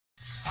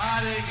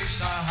Hare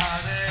Krishna,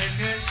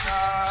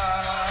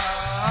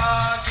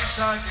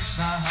 Krishna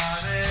Krishna,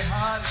 Hare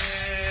Hare,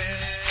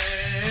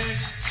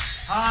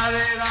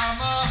 Hare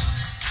Rama,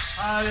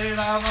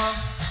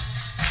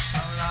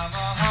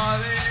 Rama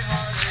Hare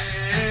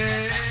Hare.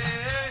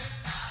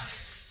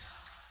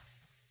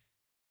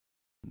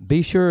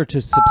 Be sure to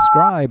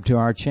subscribe to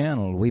our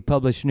channel. We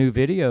publish new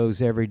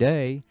videos every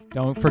day.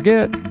 Don't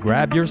forget,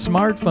 grab your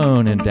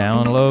smartphone and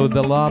download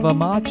the Lava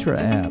Matra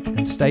app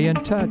and stay in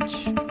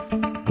touch.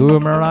 Guru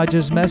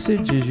Maharaj's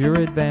message is your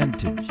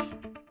advantage.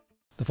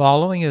 The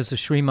following is a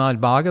Srimad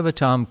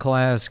Bhagavatam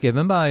class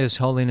given by His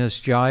Holiness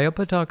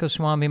Jayapataka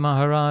Swami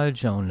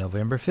Maharaj on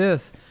November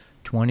 5th,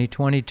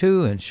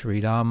 2022 in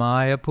Sri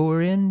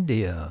Mayapur,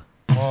 India.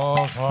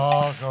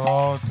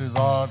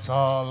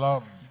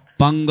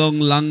 Pangong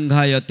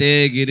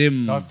langhayate girim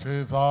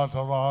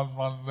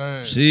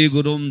Sri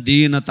Gurum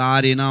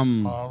Deenatarinam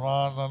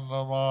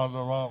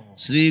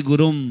Sri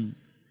Gurum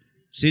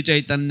Sri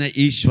Chaitanya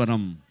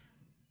Ishwaram.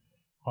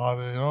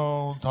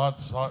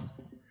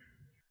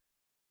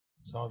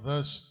 So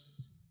this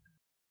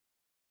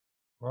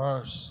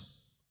verse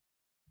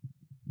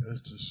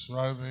is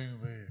describing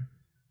the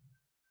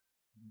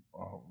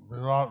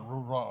Virat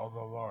Rupa of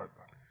the Lord.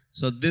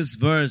 So this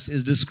verse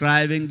is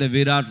describing the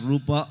Virat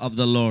Rupa of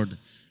the Lord.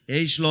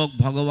 এই শ্লোক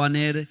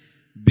ভগবানের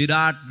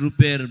বিরাট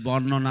রূপের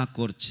বর্ণনা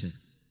করছে।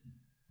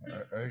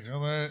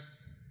 এখানে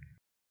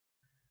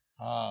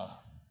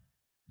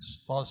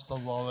স্পষ্ট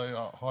বলা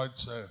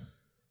হয়েছে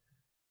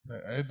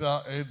এই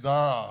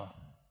দ্বারা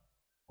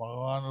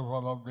ভগবান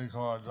উপলব্ধি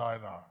করা যায়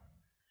না।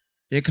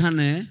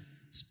 এখানে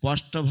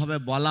স্পষ্টভাবে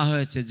বলা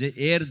হয়েছে যে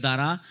এর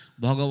দ্বারা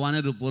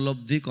ভগবানের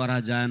উপলব্ধি করা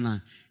যায় না।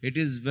 It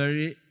is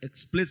very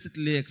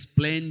explicitly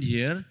explained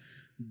here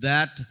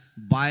that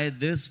by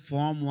this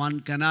form one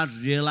cannot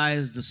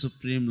realize the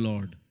Supreme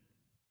Lord.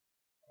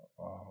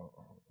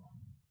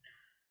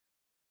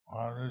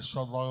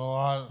 Ishwar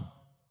Bhagavan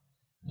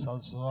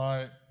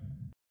সবসময়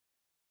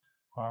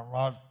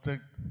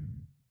পারমার্থিক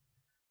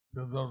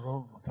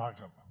রূপ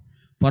থাকেন।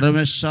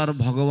 পরমেশ্বর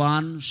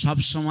ভগবান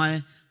সবসময়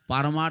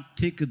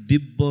পারমার্থিক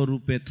দিব্য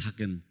রূপে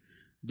থাকেন।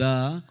 The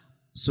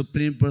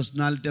Supreme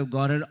Personality of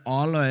Godhead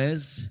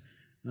always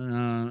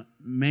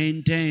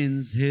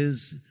maintains His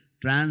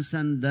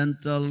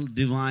transcendental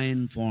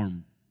divine form.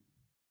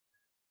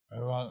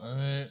 এবং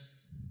উনি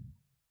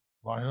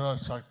বাহির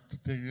শক্তি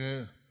থেকে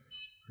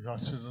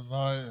প্রকাশিত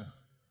নয়,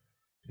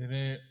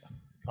 তিনি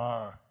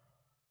তার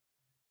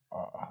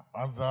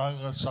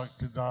অন্তরঙ্গ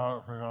শক্তি দ্বারা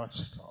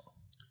প্রকাশিত।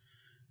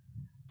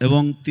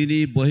 এবং তিনি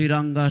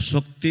বহিরাঙ্গা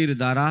শক্তির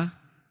দ্বারা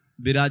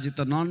বিরাজিত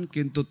নন,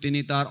 কিন্তু তিনি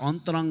তার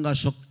অন্তরঙ্গা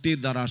শক্তির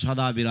দ্বারা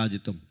সদা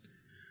বিরাজিত।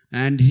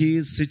 And he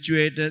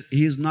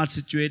is not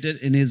situated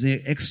in his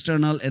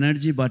external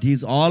energy, but he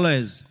is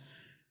always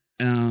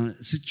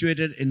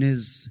situated in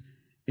his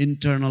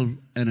internal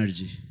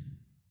energy.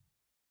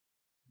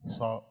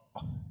 So,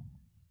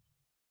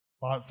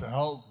 but to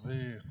help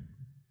the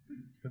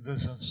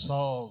conditioned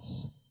souls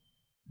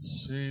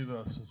see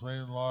the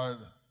Supreme Lord,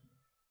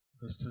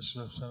 this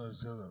description is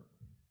given.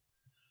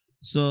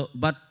 So,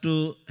 but to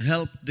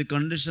help the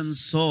conditioned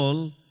soul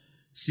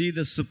see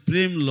the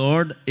Supreme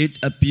Lord, it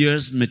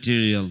appears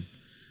material.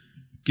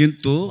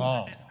 Kintu,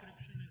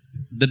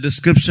 the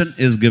description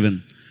is given.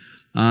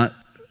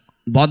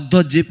 বদ্ধ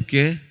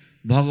জীবকে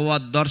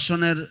ভগবত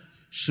দর্শনের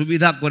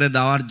সুবিধা করে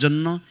দেওয়ার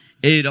জন্য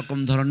এই রকম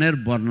ধরনের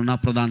বর্ণনা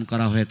প্রদান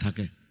করা হয়ে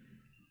থাকে।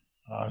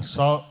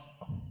 So,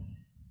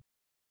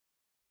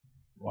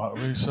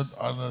 we should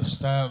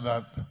understand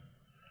that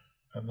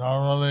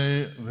normally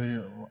the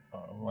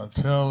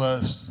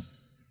materialists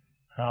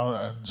have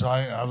an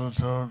enjoying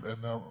attitude in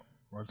the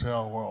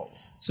material world.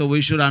 So we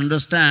should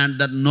understand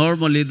that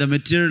normally the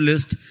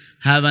materialists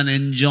have an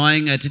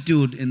enjoying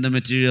attitude in the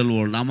material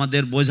world.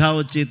 আমাদের বোঝা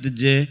উচিত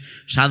যে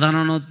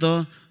সাধারণত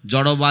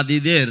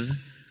জড়বাদীদের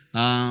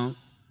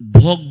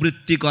ভোগ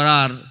বৃত্তি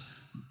করার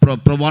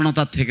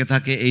প্রবণতা থেকে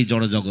থাকে এই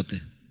জড় জগতে।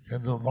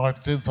 কিন্তু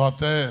ভক্তি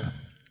পথে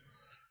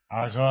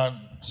এখন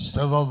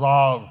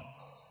সেবাভাব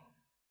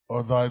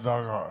উদয়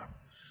দরকার।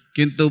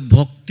 কিন্তু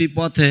ভক্তি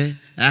পথে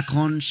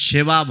এখন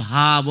সেবা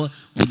ভাব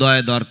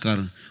উদয় দরকার।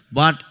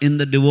 But in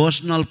the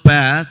devotional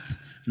path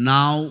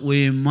now we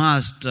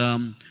must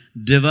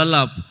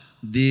develop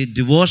the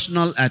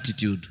devotional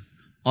attitude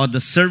or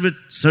the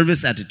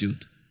service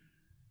attitude.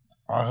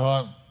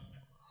 এখন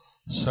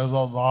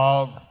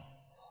সেবাভাব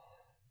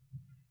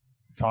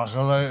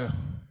থাকলে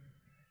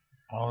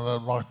আমাদের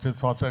ভক্তি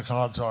পথে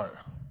কাজ হয়।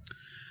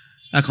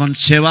 এখন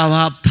সেবা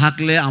ভাব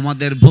থাকলে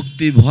আমাদের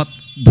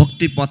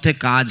ভক্তি পথে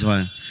কাজ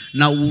হয়।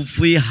 Now if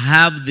we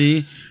have the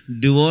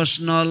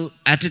devotional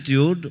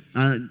attitude,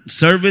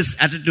 service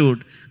attitude,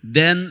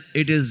 then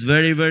it is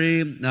very, very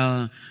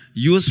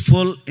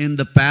useful in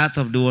the path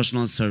of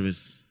devotional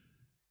service.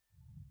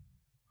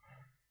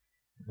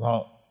 Now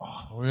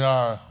we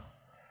are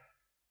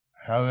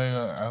having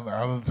an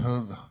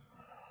attitude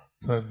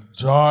to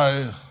enjoy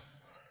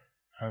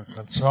and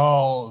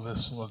control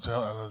this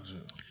material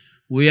energy.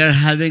 We are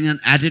having an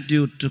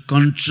attitude to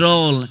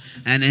control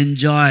and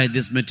enjoy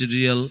this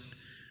material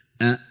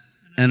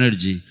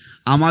energy.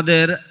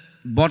 আমাদের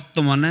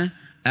বর্তমানে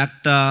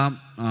একটা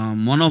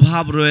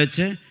মনোভাব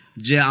রয়েছে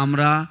যে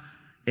আমরা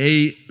এই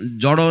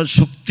জড়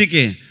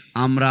শক্তিকে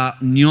আমরা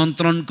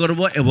নিয়ন্ত্রণ করব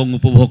এবং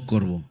উপভোগ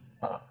করব।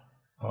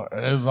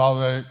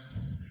 এইভাবে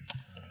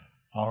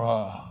আমরা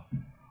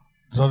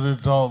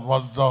জড়িত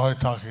বদ্ধ হয়ে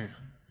থাকি।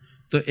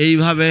 তো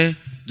এইভাবে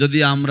যদি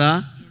আমরা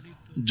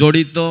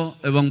জড়িত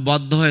এবং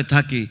বদ্ধ হয়ে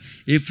থাকি,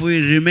 if we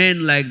remain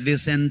like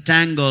this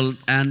entangled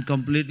and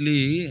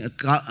completely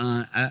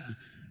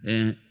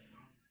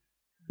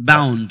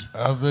bound,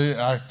 Every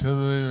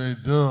activity we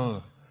do,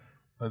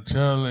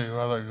 materially,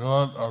 whether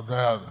good or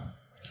bad,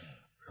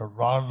 we're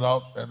bound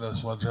up in this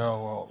material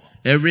world.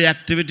 every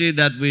activity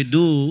that we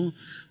do,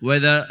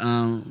 whether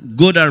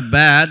good or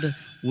bad,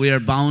 we are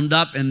bound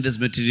up in this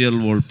material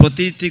world.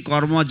 প্রতিটি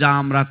কর্ম যা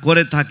আমরা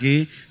করে থাকি,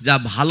 যা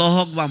ভালো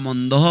হোক বা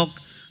মন্দ হোক,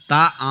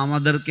 তা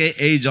আমাদেরকে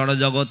এই জড়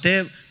জগতে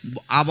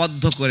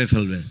আবদ্ধ করে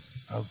ফেলবে।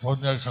 আর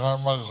পুণ্য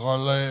কর্ম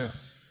করলে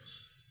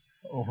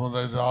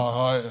উপরে যাওয়া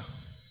হয়।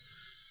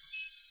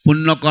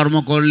 পুণ্য কর্ম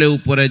করলে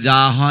উপরে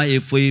যাওয়া হয়।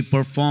 If we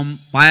perform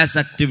pious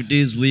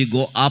activities, we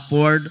go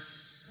upward.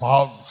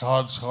 পাপ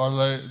কাজ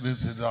করলে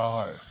নিচে যাওয়া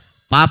হয়।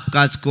 পাপ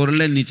কাজ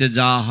করলে নিচে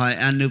যাওয়া হয়।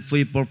 And if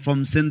we perform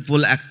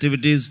sinful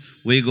activities,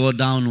 we go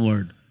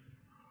downward.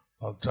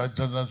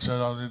 Chaitanya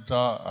চরিতামৃতে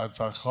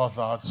একটা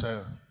কথা আছে,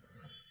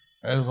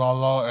 এই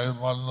ভালো এই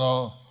মন্দ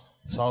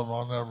সব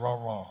মনের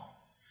ব্রহ্ম।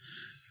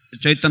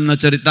 চৈতন্য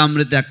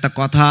চরিতামৃতে একটা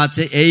কথা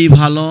আছে, এই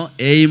ভালো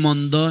এই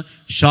মন্দ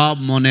সব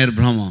মনের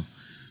ভ্রম।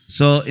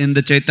 So in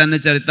the Chaitanya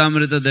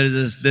Charitamrita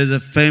there is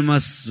a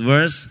famous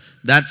verse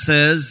that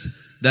says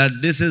that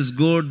this is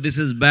good, this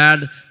is bad,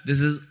 this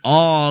is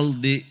all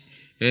the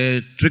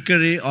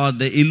trickery or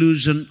the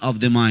illusion of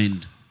the mind.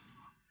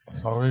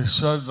 So we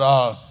should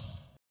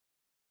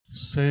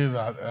see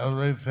that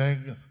everything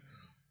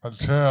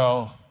material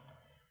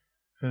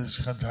is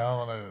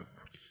contaminated.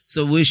 So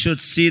we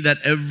should see that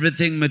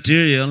everything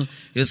material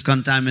is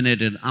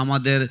contaminated.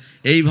 আমাদের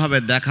এইভাবে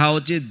দেখা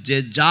উচিত যে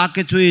যা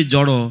কিছুই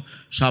জড়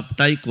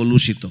সবটাই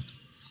কলুষিত।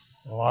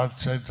 Lord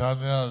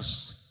Chaitanya's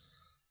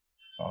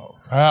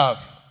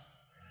path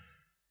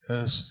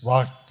is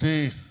bhakti,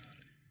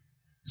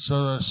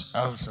 service,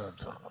 attitude.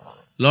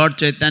 Lord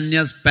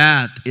Chaitanya's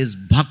path is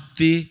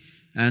bhakti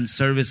and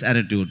service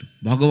attitude.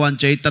 ভগবান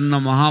চৈতন্য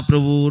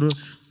মহাপ্রভুর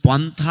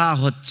পন্থা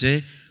হচ্ছে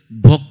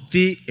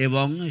ভক্তি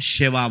এবং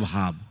সেবা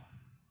ভাব।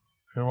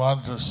 We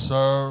want to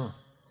serve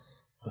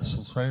the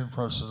Supreme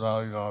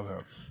Personality of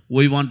Godhead.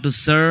 We want to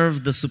serve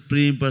the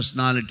Supreme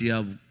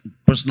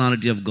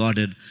Personality of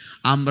Godhead.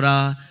 আমরা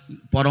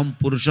পরম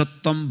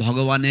পুরুষোত্তম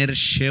ভগবানের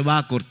সেবা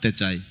করতে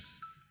চাই।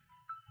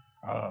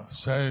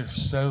 সেই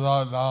সেবা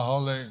না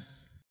হলে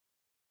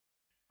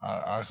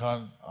এখন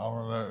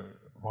আমাদের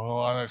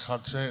ভগবানের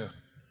কাছে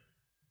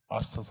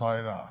আসতে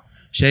পারি না।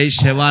 সেই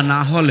সেবা না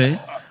হলে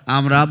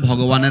আমরা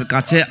ভগবানের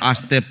কাছে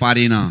আসতে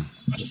পারি না।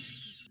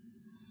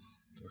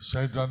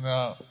 সেই জন্য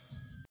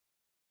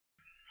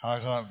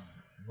এখন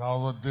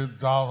নবদ্বীপ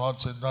ধাম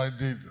হচ্ছে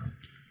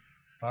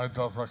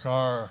 9টা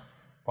প্রকার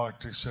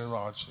ভক্তি সেবা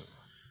আছে।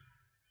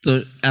 তো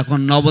এখন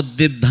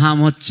নবদ্বীপ ধাম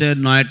হচ্ছে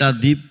 9টা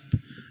দ্বীপ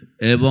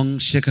এবং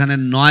সেখানে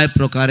 9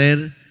 প্রকারের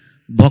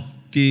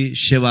ভক্তি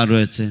সেবা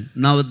রয়েছে।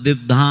 নবদ্বীপ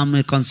ধাম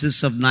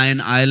consists of 9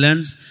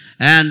 islands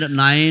and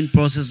 9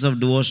 processes of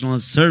devotional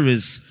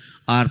service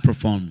are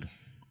performed.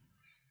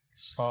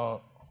 So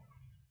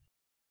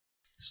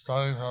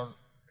starting from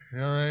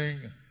hearing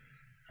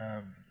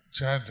and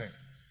chanting.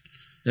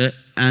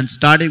 And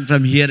starting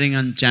from hearing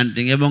and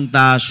chanting, এবং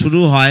তা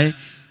শুরু হয়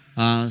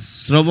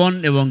শ্রবণ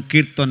এবং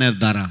কীর্তনের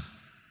দ্বারা।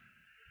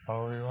 So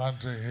we want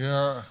to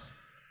hear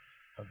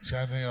the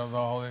chanting of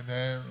the holy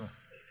name.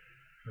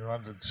 We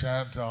want to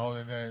chant the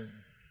holy name.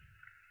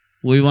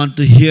 We want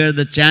to hear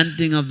the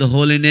chanting of the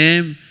holy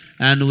name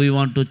and we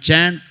want to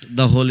chant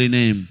the holy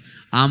name.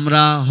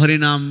 আমরা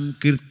হরিনাম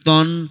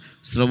কীর্তন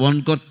শ্রবণ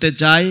করতে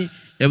চাই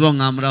এবং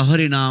আমরা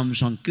হরিনাম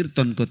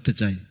সংকীর্তন করতে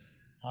চাই।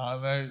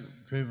 Many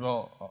people,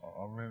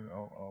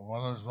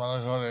 মানুষ মনে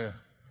করে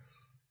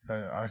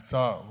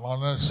একটা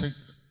মানসিক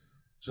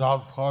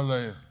জপ করলে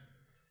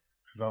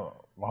এটা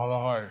ভালো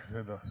হয়,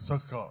 এটা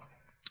সূক্ষ্ম।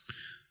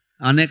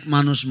 অনেক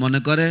মানুষ মনে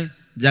করে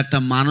যে একটা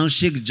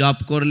মানসিক জপ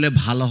করলে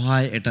ভালো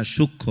হয়, এটা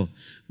সূক্ষ্ম।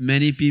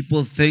 Many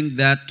people think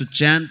that to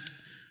chant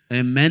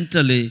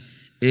mentally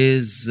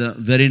is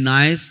very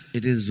nice,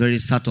 it is very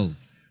subtle.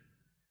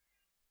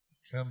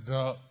 কিন্তু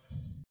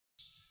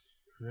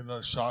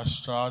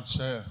শাস্ত্র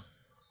আছে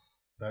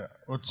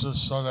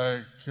উচ্চস্বরে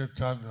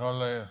কীর্তন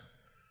করলে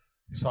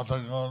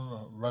শতগুণ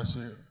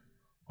বেশি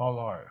ফল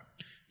হয়।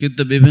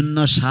 কিন্তু বিভিন্ন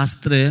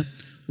শাস্ত্রে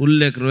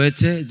উল্লেখ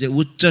রয়েছে যে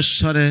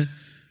উচ্চস্বরে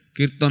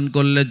কীর্তন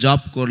করলে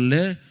জপ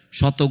করলে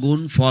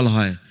শতগুণ ফল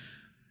হয়।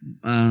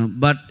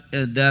 But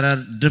there are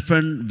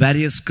different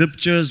various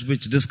scriptures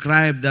which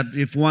describe that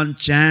if one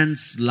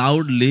chants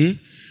loudly,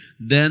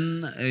 then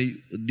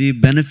the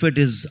benefit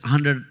is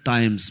 100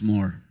 times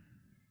more.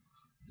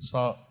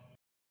 So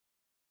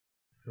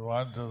you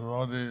want the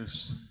devotees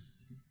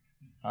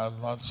as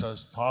much as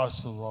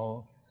possible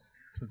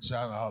to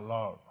chant out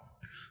loud.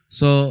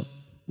 So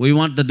We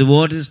want the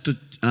devotees to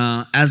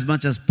as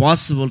much as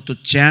possible to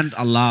chant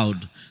aloud.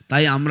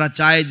 তাই আমরা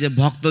চাই যে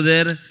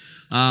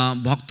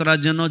ভক্তরা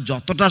যেন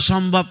যতটা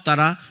সম্ভব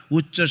তারা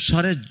উচ্চ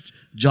স্বরে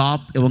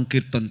জপ এবং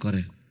কীর্তন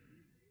করে।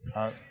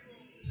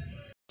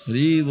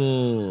 হরি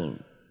বল।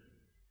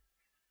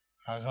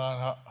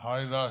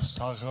 Haridas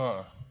Thakur,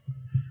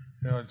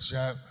 he would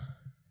chant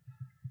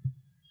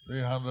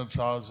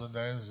 300,000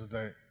 names a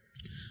day.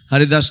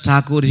 Haridas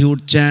Thakur, he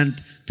would chant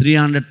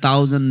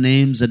 300,000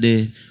 names a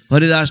day.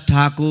 Haridas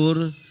Thakur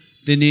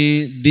তিনি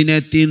দিনে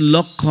 3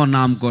 লক্ষ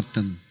নাম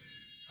করতেন।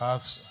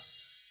 That's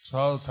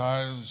 12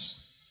 times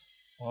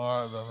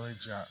more than we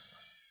chant.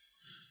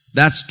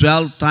 That's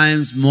 12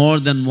 times more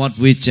than what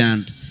we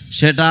chant.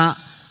 সেটা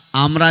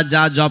আমরা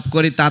যা জপ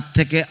করি তার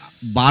থেকে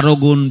 12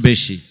 গুণ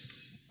বেশি।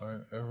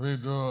 If we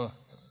do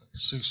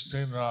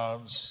 16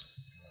 rounds,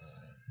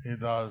 he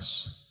does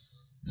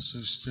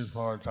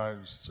 64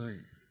 times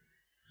 3.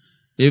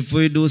 If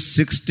we do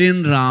 16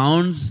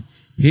 rounds,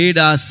 he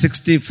does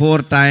 64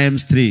 times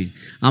 3.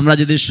 আমরা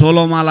যদি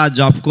 16 মালা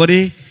জপ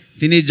করি,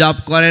 তিনি জপ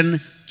করেন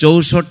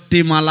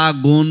 64 মালা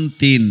গুণ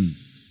 3।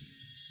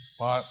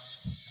 But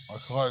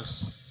of course,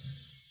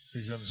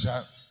 you can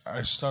chant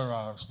extra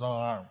rounds, no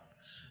harm.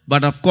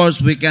 But of course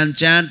we can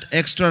chant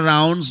extra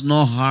rounds,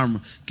 no harm.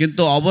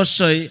 কিন্তু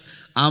অবশ্যই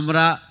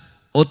আমরা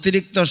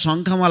অতিরিক্ত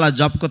সংখ্যামালা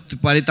জপ করতে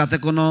পারি, তাতে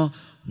কোনো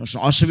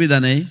অসুবিধা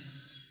নেই।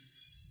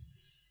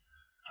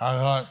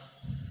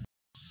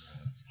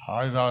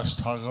 Haridas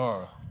Thakur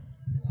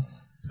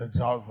যে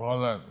জপ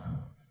বলেন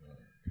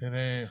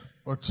তিনি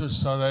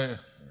উচ্চস্তরে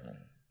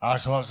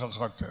 1 লক্ষ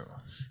করতেন।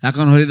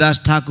 এখন হরিদাস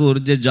ঠাকুর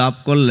যে জপ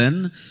করলেন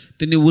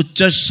তিনি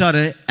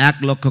উচ্চস্বরে 1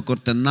 লক্ষ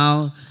করতেন। নাও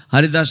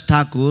হরিদাস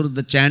ঠাকুর,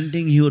 the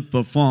chanting he would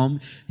perform,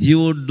 he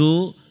would do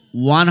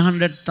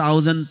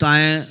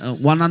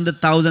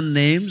 100,000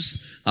 names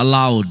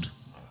aloud.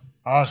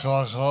 1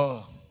 লক্ষ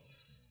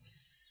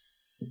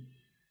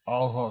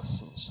অল্প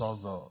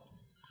শব্দ,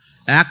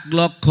 1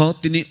 লক্ষ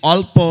তিনি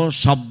অল্প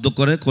শব্দ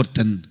করে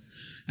করতেন।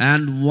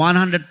 And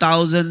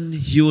 100,000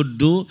 he would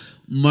do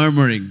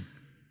murmuring.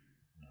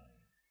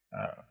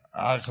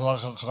 1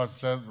 লক্ষ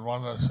করতেন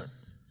মানসিক।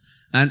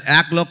 And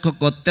 1 লক্ষ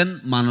করতেন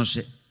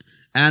মানসে।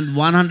 And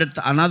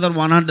another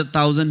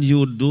 100,000 he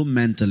would do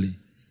mentally.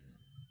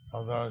 So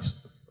there's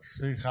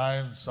 3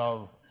 kinds of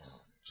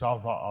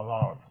japa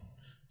aloud.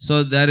 So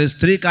there is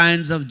 3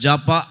 kinds of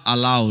japa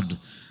aloud.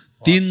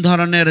 3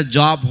 ধরনের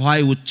জপ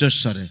হয়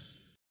উচ্চস্বরে।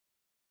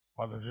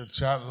 But if you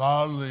chant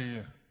loudly,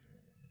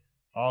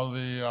 all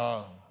the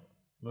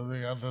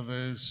living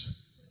entities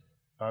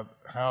that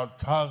have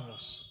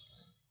tongues,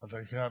 but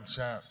they can't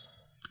chant.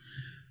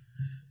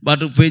 But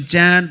if we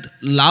chant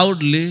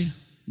loudly,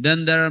 then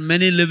there are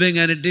many living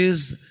entities,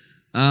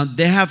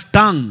 they have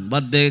tongue,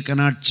 but they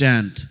cannot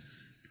chant.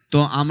 তো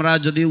আমরা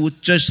যদি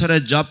উচ্চস্বরে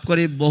জপ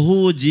করি, বহু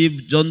জীব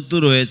জন্তু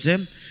রয়েছে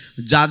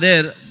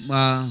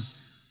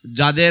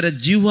যাদের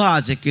জিহ্বা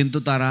আছে কিন্তু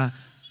তারা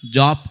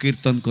জপ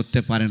কীর্তন করতে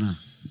পারে না।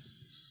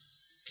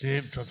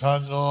 কীট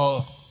পতঙ্গ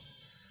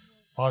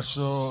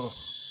পশু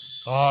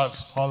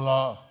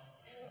গাছপালা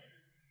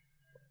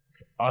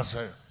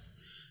আছে।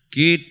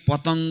 কীট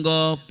পতঙ্গ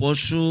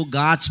পশু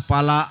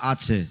গাছপালা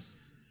আছে।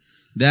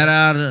 There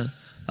are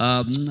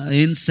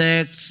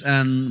insects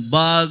and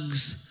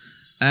bugs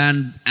and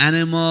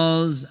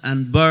animals and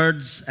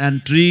birds and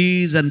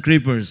trees and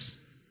creepers.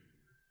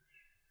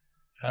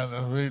 And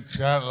if we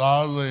chant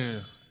loudly,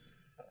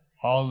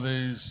 all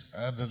these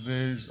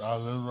entities are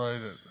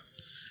liberated.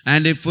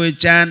 And if we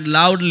chant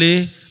loudly,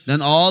 then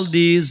all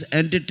these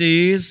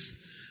entities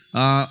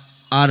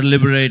are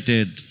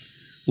liberated.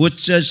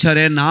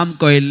 উচ্চস্বরে নাম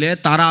কইলে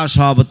তারা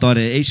সব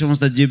তরে, এই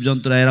সমস্ত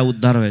জীবজন্তুরা এরা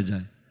উদ্ধার হয়ে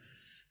যায়।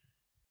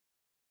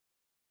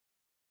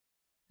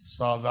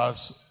 So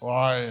that's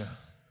why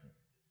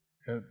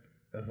it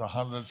is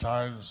 100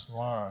 times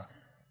more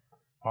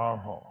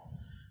powerful.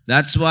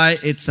 That's why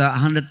it's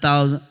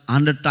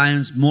 100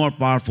 times more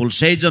powerful.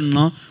 সেই জন্য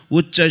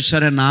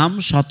উচ্চস্বরের নাম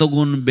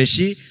শতগুণ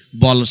বেশি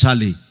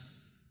বলশালী।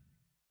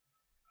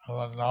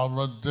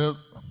 নবদ্বীপ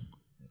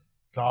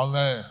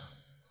ধামে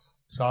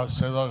যা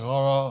সেবা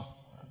করো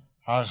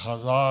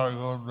 1000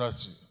 গুণ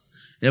বেশি।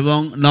 এবং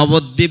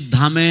নবদ্বীপ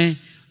ধামে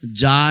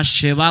যা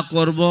সেবা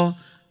করব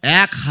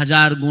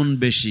 1000 গুণ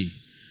বেশি।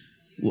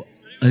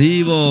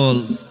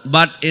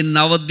 But in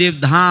Navadvip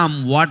Dham,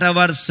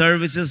 whatever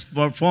services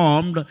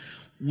performed,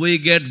 we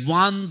get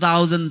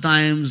 1000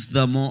 times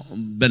the more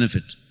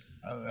benefit.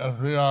 And if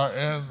we are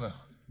in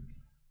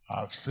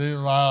 3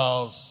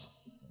 miles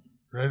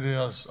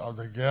radius of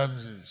the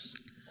Ganges,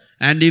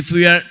 and if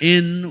we are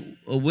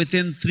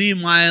within 3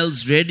 miles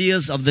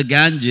radius of the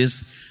Ganges,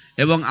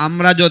 এবং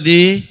আমরা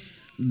যদি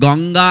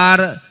গঙ্গার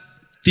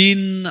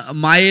 3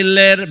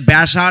 মাইলের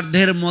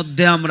ব্যাসার্ধের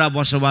মধ্যে আমরা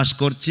বসবাস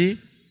করছি,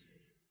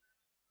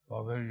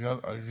 well, they get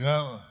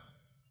again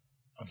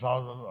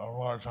 1,000 or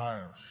more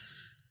times.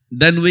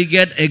 Then we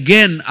get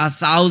again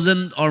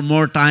 1,000 or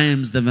more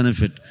times the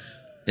benefit.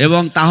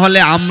 এবং তাহলে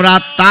আমরা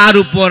তার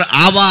উপর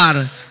আবার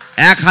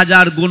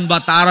 1000 গুণ বা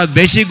তারও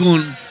বেশি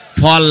গুণ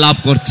ফল লাভ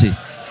করছি।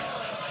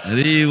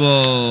 হরি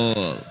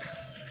বল।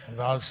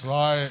 That's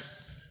why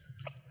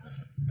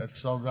it's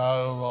so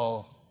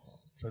valuable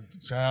to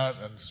chant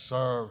and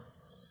serve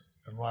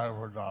in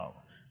Mayapur Dham.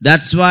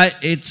 That's why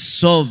it's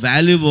so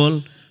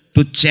valuable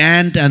to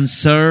chant and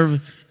serve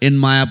in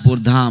Mayapur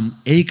Dham.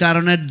 এই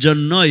কারণের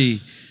জন্যই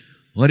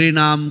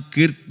হরিনাম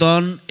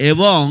কীর্তন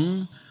এবং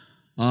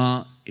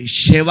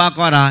সেবা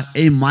করা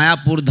এই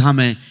মায়াপুর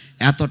ধামে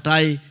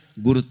এতটাই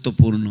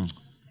গুরুত্বপূর্ণ।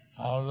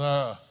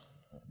 আমাদের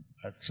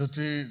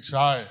ছুটি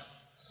চাই,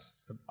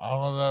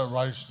 আমাদের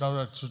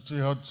বৈষ্ণবের ছুটি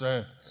হচ্ছে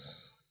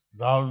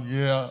ধাম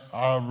গিয়ে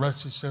আর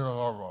বেশি সেবা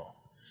করব।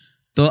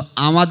 তো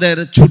আমাদের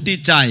ছুটি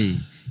চাই,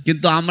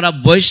 কিন্তু আমরা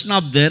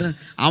বৈষ্ণবদের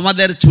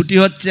আমাদের ছুটি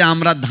হচ্ছে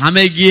আমরা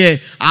ধামে গিয়ে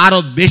আরো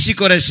বেশি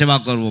করে সেবা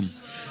করব।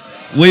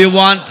 We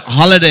want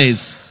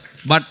holidays,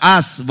 but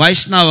us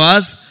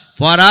Vaishnavas,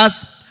 for us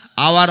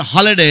our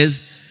holidays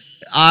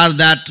are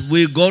that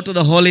we go to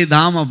the holy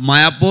dham of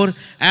Mayapur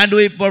and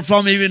we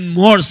perform even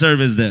more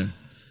service there.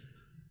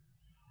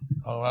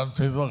 When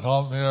people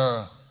come here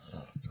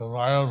to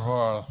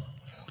Mayapur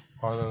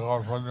for the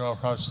Gaur Purnima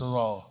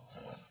festival,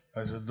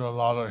 they should do a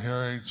lot of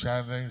hearing,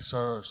 chanting,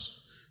 service.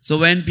 So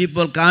when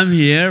people come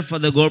here for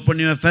the Gaur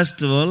Purnima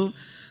festival,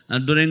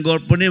 during Gaur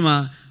Purnima,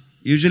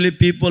 usually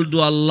people do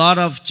a lot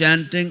of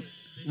chanting,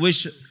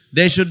 which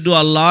they should do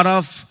a lot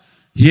of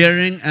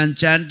hearing and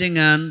chanting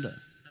and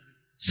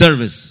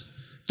service.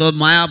 তো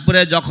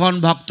মায়াপুরে যখন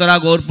ভক্তরা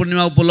গৌর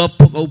পূর্ণিমা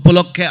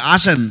উপলক্ষে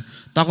আসেন,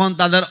 তখন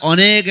তাদের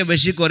অনেক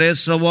বেশি করে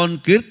শ্রবণ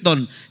কীর্তন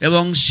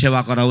এবং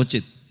সেবা করা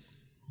উচিত।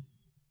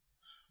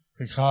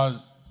 Because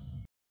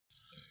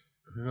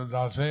if you do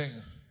nothing,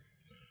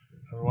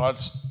 and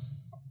what's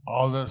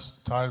all this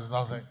times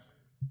nothing?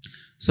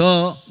 So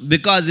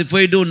because if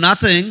we do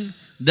nothing,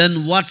 then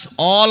what's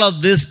all of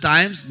this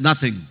times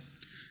nothing?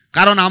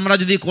 কারণ আমরা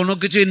যদি কোনো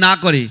কিছুই না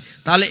করি,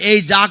 তাহলে এই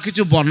যা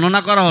কিছু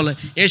বর্ণনা করা হলো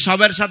এই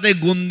সবের সাথে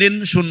গুণ দিন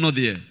শূন্য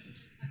দিয়ে,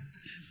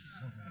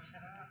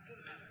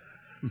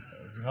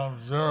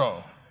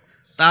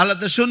 তাহলে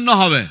তো শূন্য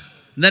হবে,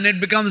 then it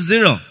becomes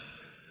zero.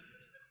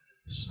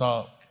 So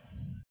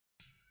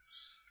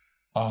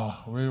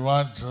we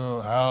want to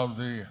have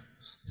the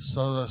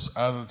service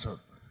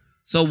attitude.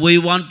 So we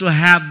want to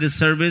have the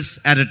service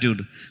attitude.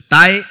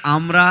 তাই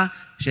আমরা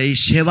সেই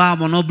সেবা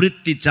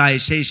মনোবৃত্তি চাই,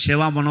 সেই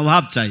সেবা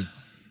মনোভাব চাই।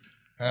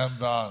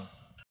 And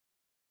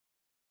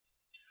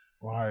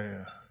why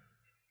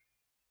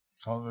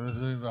come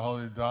visiting the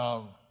Holy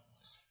Dham,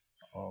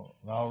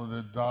 now with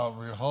the Dham,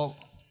 we hope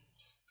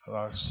that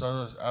our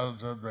service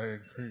attitude may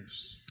increase.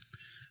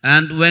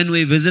 And when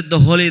we visit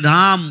the Holy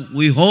Dham,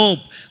 we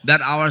hope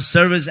that our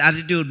service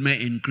attitude may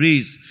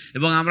increase.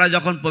 এবং আমরা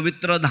যখন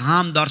পবিত্র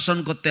ধাম দর্শন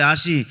করতে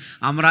আসি,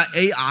 আমরা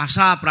এই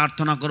আশা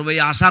প্রার্থনা করব,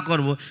 এই আশা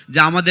করব যে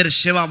আমাদের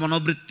সেবা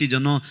মনোবৃত্তি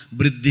যেন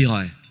বৃদ্ধি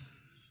হয়।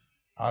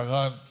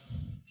 এখন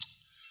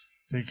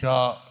দীক্ষা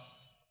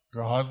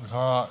গ্রহণ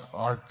করার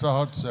অর্থ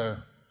হচ্ছে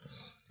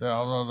যে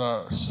আমরা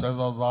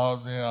সেবা ভাব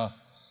নিয়ে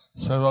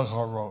সেবা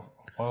করব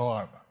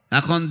ভগবান।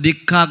 এখন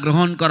দীক্ষা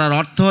গ্রহণ করার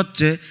অর্থ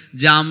হচ্ছে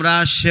যে আমরা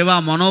সেবা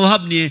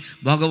মনোভাব নিয়ে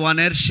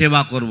ভগবানের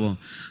সেবা করব।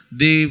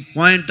 The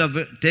point of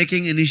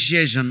taking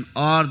initiation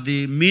or the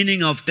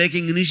meaning of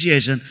taking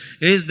initiation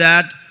is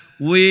that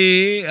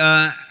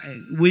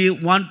we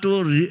want to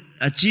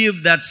achieve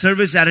that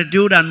service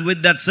attitude, and with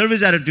that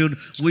service attitude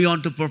we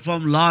want to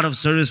perform a lot of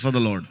service for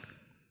the Lord.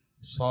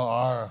 So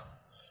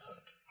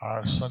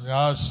our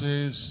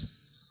sannyasis,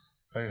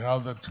 they have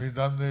the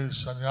Tridandi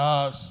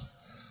sannyas,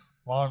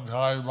 Mon,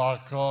 Kai,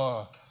 Bhakka,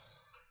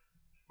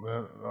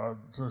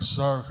 to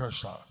serve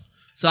Krishna.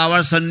 So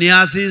our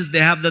sannyasis,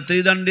 they have the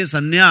Tridandi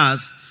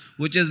sannyas,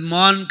 which is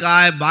Mon,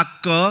 Kai,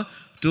 Bhakka,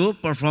 to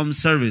perform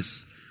service.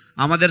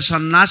 আমাদের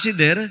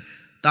সন্ন্যাসীদের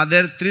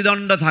তাদের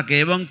ত্রিদণ্ড থাকে,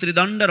 এবং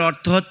ত্রিদণ্ডের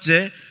অর্থ হচ্ছে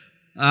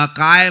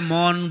কায়,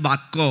 মন,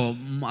 বাক্য,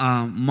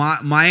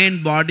 mind,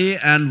 body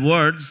and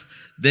words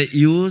they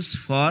use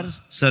for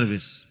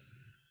service.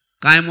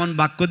 কায়, মন,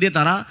 বাক্য দিয়ে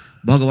তারা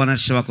ভগবানের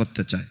সেবা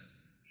করতে চায়।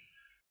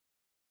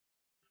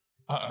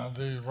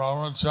 The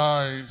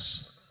brahmacharis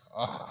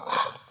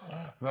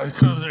they're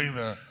using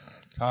their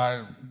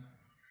time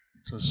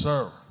to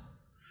serve.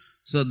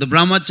 So the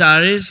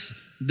brahmacharis,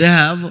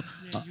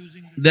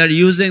 they're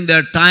using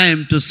their time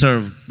to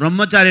serve.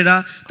 ব্রহ্মচারীরা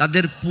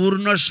তাদের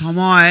পূর্ণ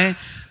সময়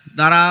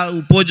তারা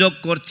উপযোগ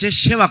করছে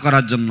সেবা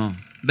করার জন্য,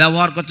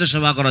 ব্যবহার করছে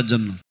সেবা করার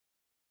জন্য।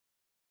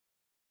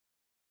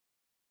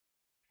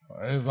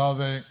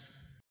 এইভাবে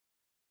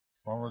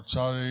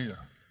ব্রহ্মচারী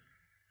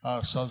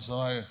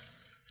সবসময়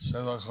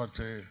সেবা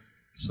করতে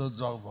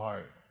সুযোগ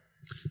পায়।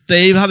 তো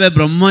এইভাবে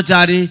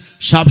ব্রহ্মচারী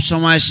সব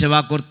সময়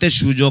সেবা করতে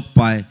সুযোগ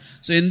পায়।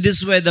 So in this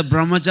way the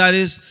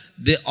brahmacharis,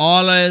 they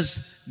always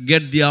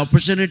get the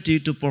opportunity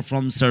to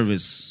perform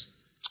service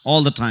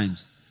all the times.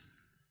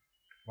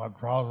 But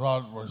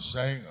Prabhupada was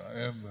saying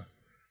in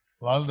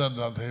London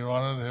that he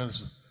wanted his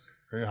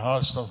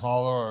Grihastha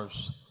followers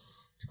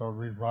to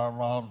be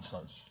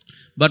Paramahamsas.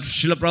 But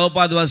Srila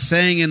Prabhupada was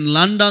saying in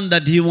London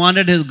that he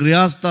wanted his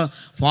Grihastha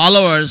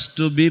followers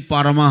to be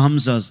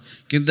Paramahamsas.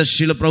 কিন্তু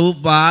Srila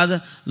Prabhupada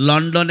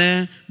লন্ডনে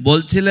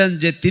বলছিলেন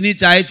যে তিনি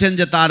চাইছেন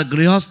যে তার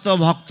গৃহস্থ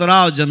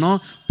ভক্তরাও যেন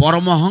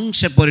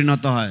পরমহংসে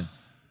পরিণত হয়।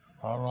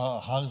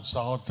 Paramahamsa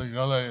হতে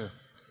গেলে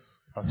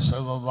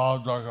সেবা ভাব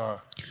দরকার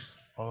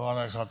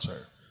ভগবানের কাছে।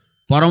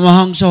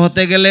 পরমহংস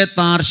হতে গেলে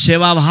তার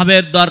সেবা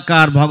ভাবের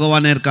দরকার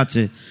ভগবানের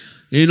কাছে।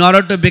 In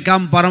order to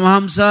become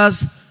Paramahamsas,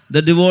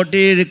 the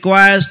devotee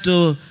requires to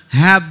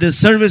have the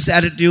service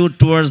attitude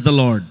towards the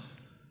Lord.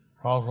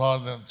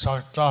 Prabhupada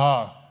Chaktaha,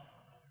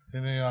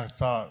 তিনি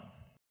একটা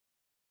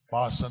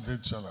ভাষণ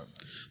দিচ্ছিলেন।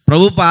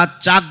 প্রভুপাদ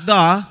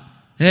চাকদা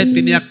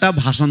তিনি একটা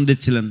ভাষণ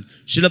দিচ্ছিলেন।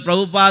 Srila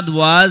Prabhupada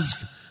was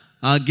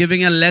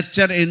giving a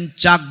lecture in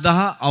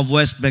Chakdaha of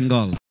West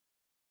Bengal.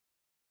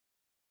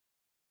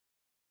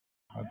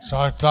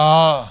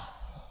 Chaktaha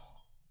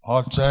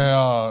হচ্ছে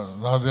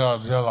নদিয়া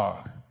জেলা।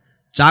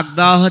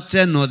 চাকদাহ হচ্ছে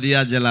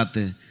নদিয়া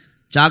জেলাতে।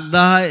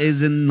 Chakdaha is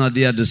in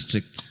Nadia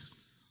district.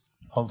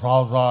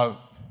 Prabhupada,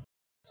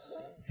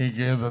 he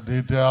gave the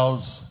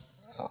details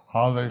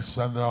how they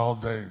spend their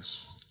whole days.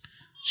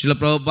 Srila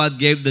Prabhupada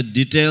gave the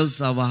details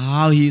of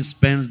how he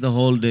spends the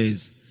whole days.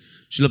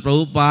 Srila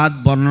Prabhupada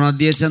বর্ণনা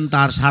দিয়েছেন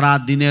তার সারা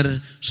দিনের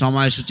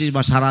সময়সূচি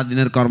বা সারা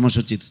দিনের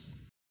কর্মসূচির।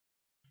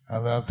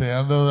 And at the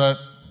end of it,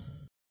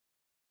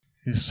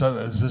 he said,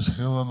 "Is this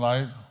human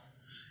life?"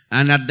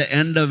 And at the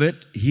end of it,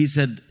 he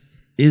said,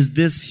 "Is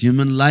this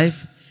human life?"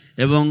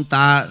 এবং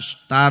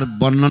তার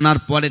বর্ণনার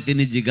পরে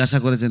তিনি জিজ্ঞাসা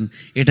করেছেন,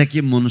 এটা কি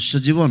মনুষ্য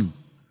জীবন?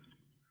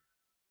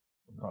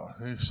 No,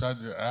 he said,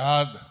 "You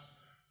add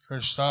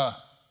Krishna,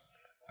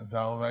 and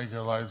that will make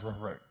your life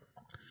perfect."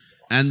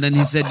 And then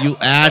he said, you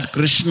add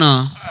Krishna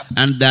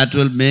and that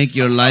will make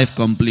your life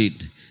complete.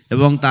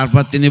 এবং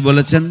তারপর তিনি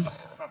বলেছেন,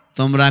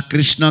 তোমরা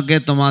কৃষ্ণকে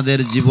তোমাদের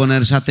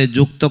জীবনের সাথে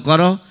যুক্ত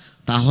করো,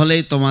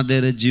 তাহলেই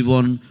তোমাদের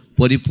জীবন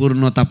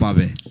পরিপূর্ণতা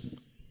পাবে।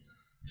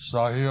 So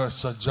he was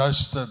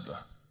suggested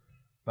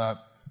that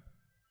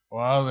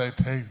while they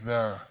take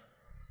their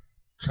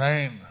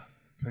train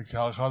to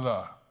Calcutta,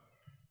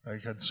 they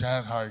could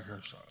chant Hare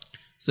Krishna.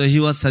 So he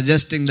was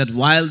suggesting that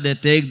while they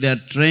take their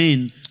train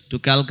to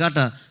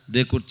Calcutta,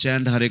 they could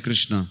chant Hare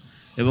Krishna.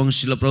 এবং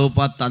শিল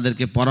প্রভুপাদ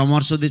তাদেরকে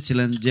পরামর্শ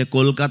দিচ্ছিলেন যে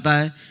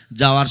কলকাতায়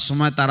যাওয়ার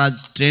সময় তারা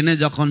ট্রেনে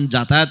যখন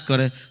যাতায়াত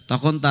করে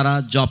তখন তারা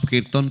জপ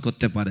কীর্তন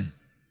করতে পারে।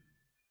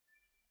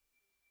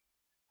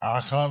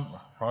 এখন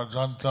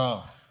পর্যন্ত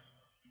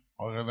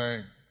ওখানে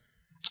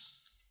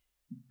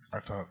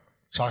একটা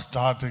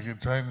চাকদাহা থেকে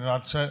ট্রেন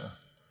যাচ্ছে,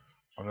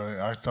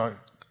 একটা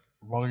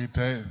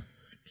বগিতে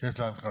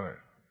কীর্তন করে।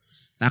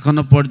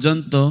 এখনো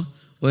পর্যন্ত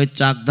ওই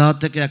চাকদাহ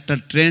থেকে একটা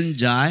ট্রেন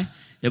যায়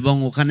এবং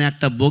ওখানে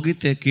একটা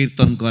বগিতে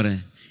কীর্তন করে।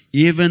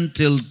 Even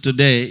till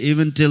today,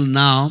 even till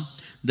now,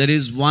 there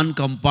is one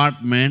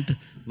compartment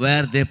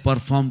where they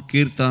perform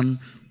kirtan.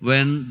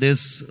 When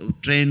this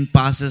train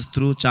passes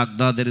through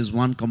Chakda, there is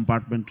one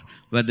compartment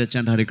where they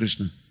chant Hare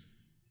Krishna.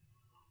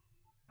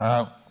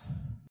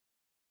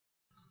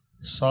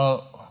 So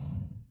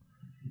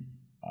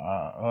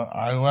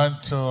I went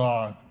to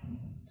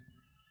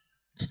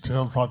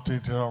Tirupati,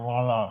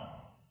 Tirumala,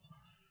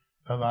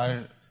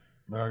 and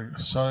they're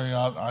serving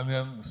out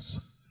onions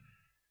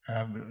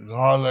and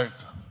garlic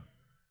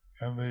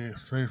in the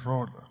free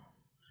food.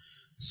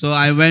 So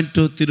I went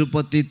to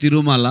Tirupati,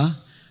 Tirumala,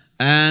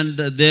 and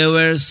they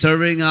were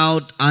serving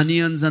out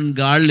onions and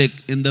garlic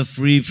in the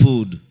free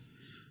food.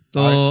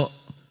 তো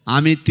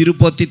আমি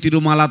তিরুপতি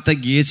তিরুমালাতে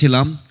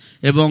গিয়েছিলাম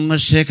এবং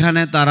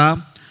সেখানে তারা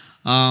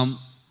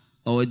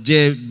যে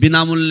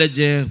বিনামূল্যে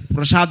যে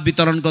প্রসাদ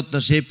বিতরণ করতো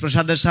সেই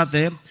প্রসাদের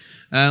সাথে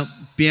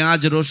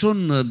পেঁয়াজ রসুন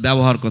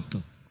ব্যবহার করতো,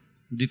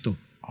 দিত।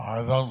 I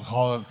don't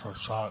call it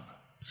prasad.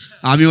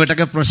 আমি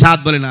ওটাকে প্রসাদ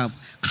বলি না,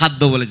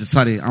 খাদ্য বলেছে।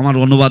 সরি, আমার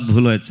অনুবাদ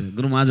ভুল হয়েছে।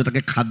 গুরু মহারাজ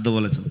ওটাকে খাদ্য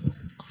বলেছে।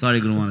 সরি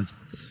গুরু মহারাজ।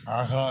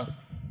 এখন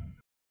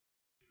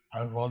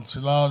আমি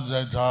বলছিলাম যে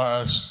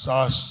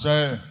আসছে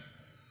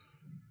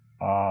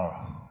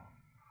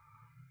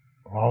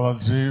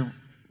বালাজি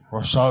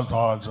প্রসাদ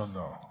পাওয়ার জন্য।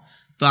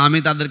 তো আমি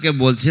তাদেরকে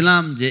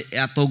বলছিলাম যে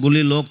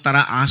এতগুলি লোক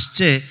তারা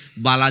আসছে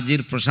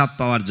বালাজির প্রসাদ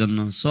পাওয়ার জন্য।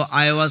 So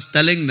I was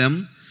telling them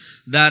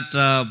that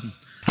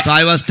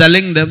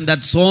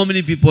so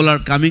many people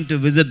are coming to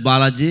visit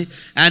Balaji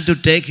and to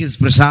take his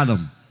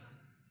prasadam.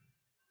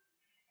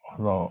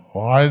 So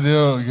why do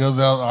you give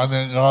them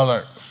onion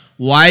garlic?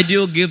 Why do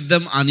you give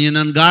them onion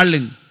and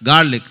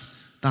garlic?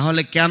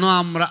 তাহলে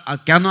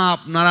কেন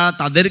আপনারা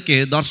তাদেরকে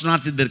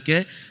দর্শনার্থীদেরকে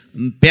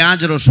পেঁয়াজ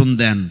রসুন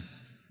দেন?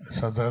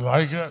 So they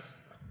like it.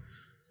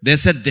 They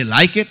said they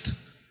like it.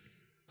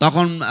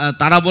 তখন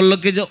তারা বলল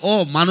কি যে ও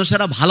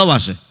মানুষেরা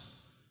ভালোবাসে।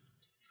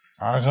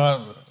 এখন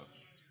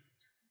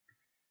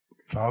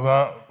তারা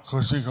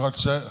খুশি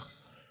করছে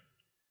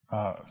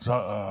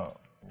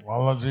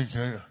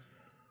বালাজিকে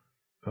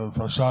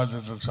প্রসাদ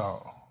দিতে চাও।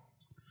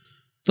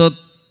 তো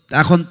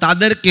এখন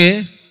তাদেরকে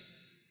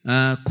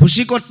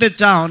খুশি করতে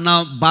চাও না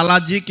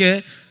বালাজিকে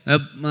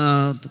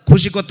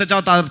খুশি করতে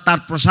চাও তার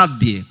প্রসাদ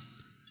দিয়ে?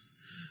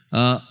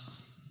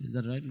 Is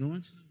that right,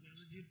 Gurumaharaj?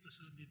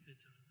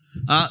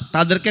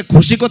 তাদেরকে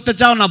খুশি করতে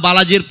চাও না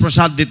বালাজির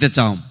প্রসাদ দিতে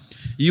চাও?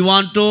 You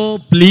want to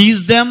please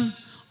them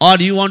or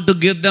you want to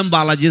give them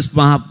Balaji's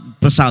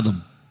prasadam?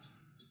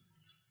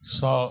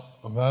 So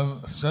then,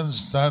 since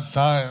that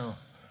time,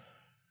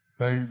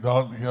 they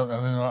don't give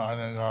any more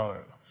onion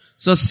garlic.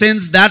 So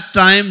since that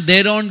time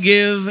they don't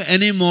give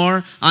any more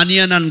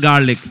onion and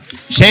garlic.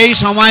 সেই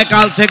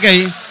সময়কাল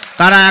থেকেই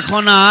তারা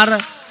এখন আর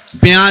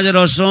পেঁয়াজ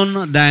রসুন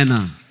দেয় না।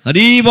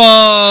 হরি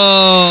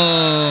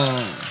বল।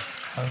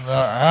 And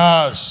they're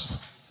asked,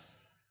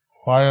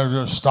 why have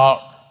you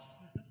stopped?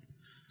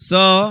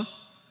 So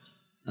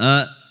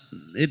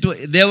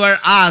they were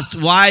asked,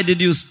 why did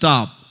you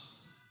stop?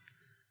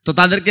 তো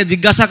তাদেরকে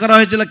জিজ্ঞাসা করা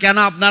হয়েছিল কেন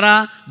আপনারা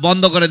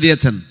বন্ধ করে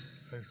দিয়েছেন?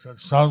 They said,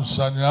 some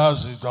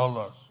sannyasi told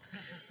us.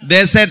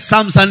 They said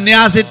some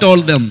sannyasi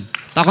told them.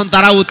 তখন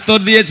তারা উত্তর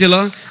দিয়েছিল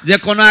যে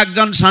কোন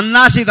একজন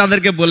সন্ন্যাসী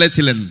তাদেরকে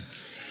বলেছিলেন।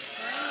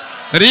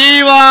 হরি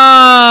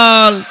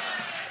বল।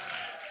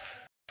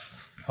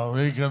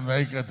 We can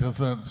make a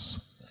difference.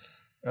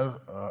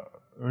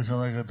 We can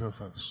make a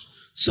difference.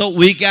 So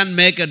we can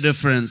make a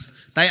difference.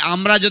 তাই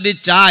আমরা যদি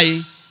চাই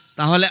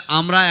তাহলে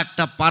আমরা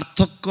একটা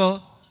পার্থক্য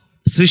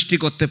সৃষ্টি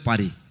করতে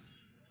পারি।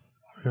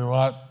 We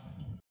want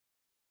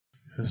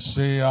to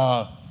see the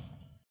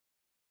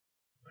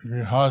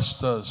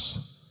grihastas.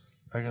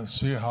 They can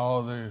see how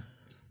the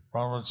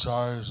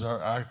brahmacharis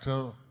are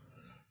active.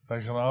 They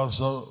can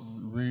also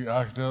be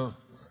active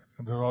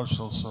in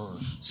devotional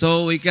service. So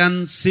we can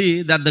see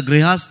that the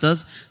grihastas,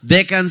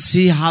 they can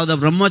see how the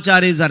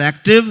brahmacharis are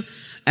active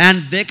and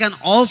they can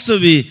also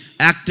be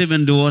active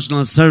in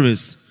devotional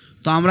service.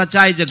 তো আমরা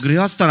চাই যে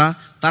গৃহস্থরা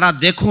তারা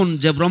দেখুন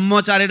যে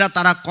ব্রহ্মচারীরা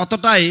তারা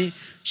কতটাই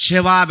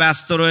সেবা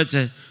ব্যস্ত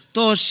রয়েছে,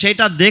 তো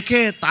সেটা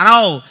দেখে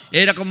তারাও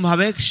এইরকম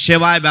ভাবে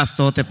সেবায় ব্যস্ত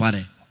হতে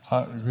পারে।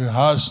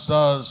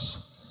 Grihastas,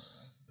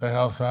 they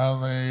have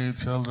family,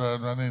 children,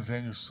 many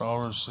things to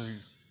oversee.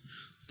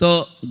 So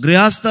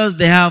grihastas,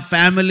 they have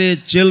family,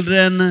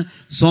 children,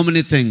 so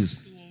many things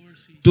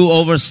to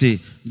oversee.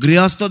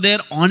 গৃহস্থদের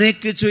অনেক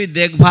কিছুই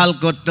দেখভাল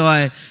করতে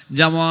হয়,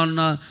 যেমন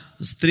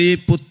স্ত্রী,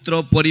 পুত্র,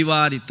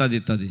 পরিবার ইত্যাদি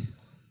ইত্যাদি।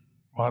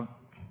 But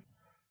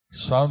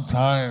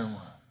sometime,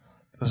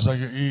 just like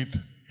you eat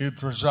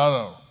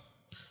prasadam.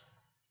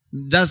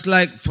 Just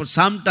like for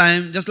some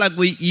time, just like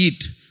we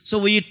eat, so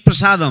we eat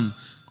prasadam.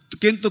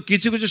 কিন্তু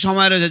কিছু কিছু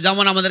সময় রয়েছে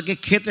যেমন আমাদেরকে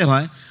খেতে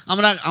হয়,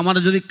 আমরা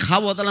যদি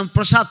খাবো তাহলে আমরা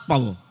প্রসাদ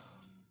পাবো।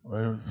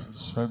 We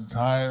spend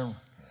time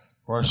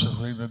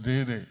worshiping the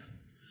deity.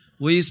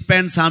 We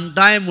spend some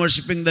time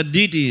worshiping the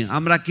deity.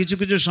 আমরা কিছু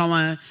কিছু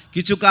সময়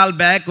কিছু কাল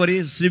ব্যয় করি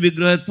শ্রী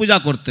বিগ্রহের পূজা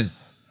করতে।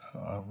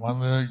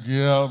 মন্দিরে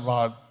গিয়ে বা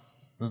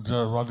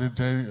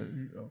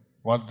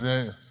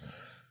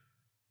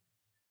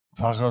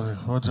ঠাকুরের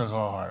পূজা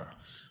করা হয়।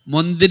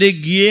 মন্দিরে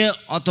গিয়ে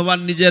অথবা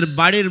নিজের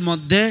বাড়ির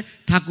মধ্যে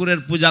ঠাকুরের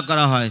পূজা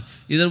করা হয়।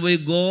 Either we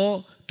go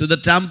to the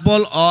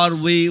temple or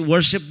we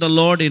worship the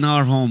Lord in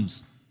our homes.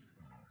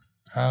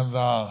 And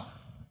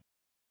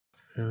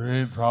we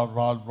read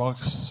Prabhupada's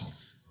books.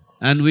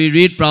 And we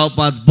read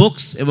Prabhupada's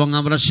books. এবং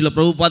আমরা শিল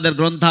প্রভুপাদের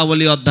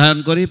গ্রন্থাবলী অধ্যয়ন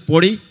করি,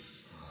 পড়ি।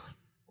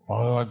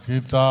 Bhagavad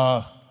Gita,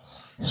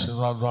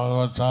 Srimad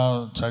Bhagavatam,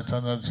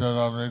 Chaitanya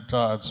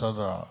Charitamrita, etc.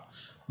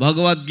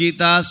 Bhagavad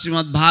Gita,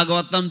 Srimad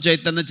Bhagavatam,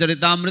 Chaitanya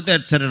Charitamrita,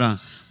 etc.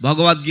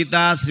 Bhagavad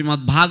Gita,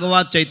 Srimad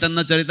Bhagavat,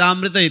 Chaitanya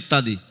Charitamrita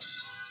ইত্যাদি।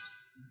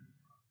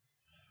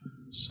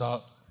 So,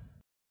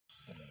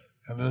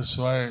 in this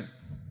way,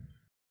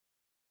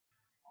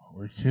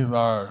 we keep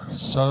our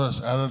service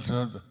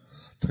attitude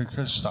to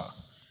Krishna.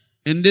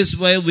 In this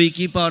way, we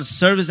keep our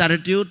service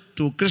attitude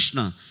to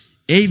Krishna.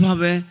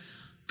 এইভাবে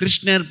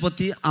কৃষ্ণের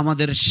প্রতি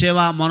আমাদের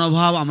সেবা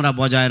মনোভাব আমরা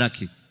বজায়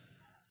রাখি।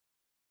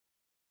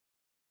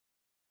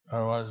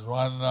 There was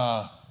one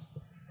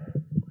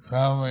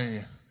family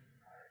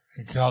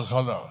in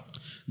Calcutta.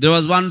 There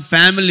was one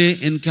family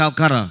in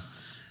Calcutta.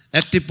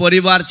 একটি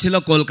পরিবার ছিল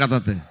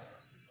কলকাতাতে।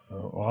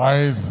 The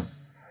wife,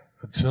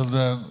 the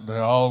children,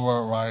 they all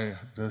were my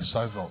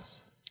disciples.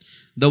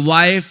 The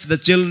wife, the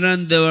children,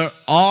 they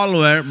all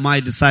were my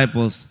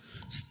disciples.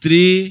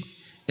 স্ত্রী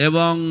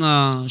এবং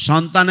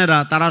সন্তানেরা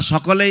তারা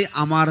সকলেই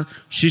আমার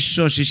শিষ্য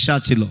শিষ্যা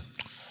ছিল।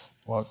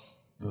 But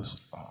this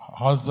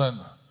husband,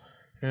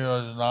 he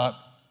was not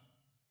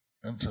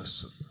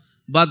interested.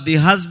 But the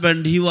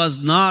husband, he was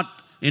not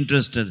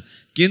interested.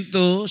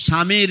 কিন্তু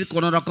স্বামীর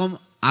কোনো রকম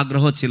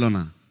আগ্রহ ছিল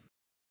না।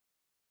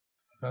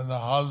 Then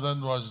the husband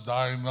was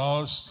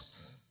diagnosed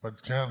with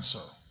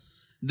cancer.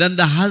 Then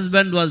the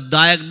husband was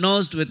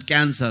diagnosed with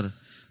cancer.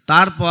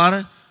 তারপর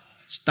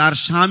তার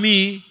স্বামী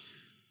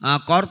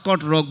কর্কট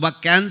রোগ বা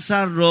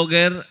ক্যান্সার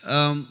রোগের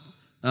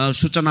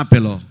সূচনা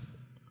পেল।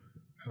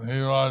 And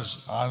he was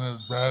on his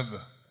bed.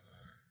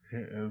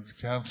 His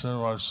cancer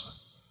was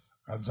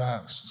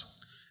advanced.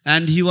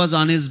 And he was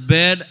on his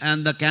bed and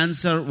the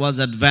cancer was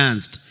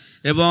advanced.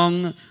 এবং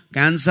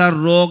ক্যান্সার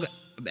রোগ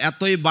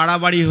এতই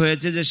বাড়াবাড়ি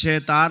হয়েছে যে সে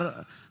তার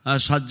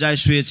শয্যায়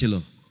শুয়েছিল।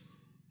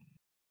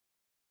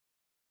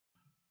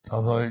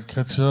 তারপরে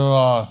কিছু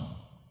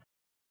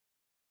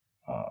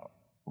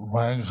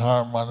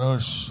ভয়ঙ্কর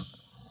মানুষ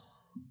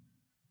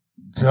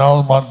jail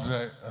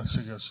Monday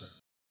এসে গেছে।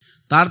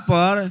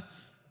 তারপর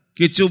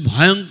কিছু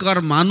ভয়ঙ্কর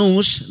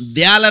মানুষ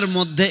দেয়ালের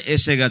মধ্যে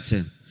এসে গেছে।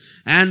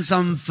 And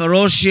some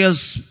ferocious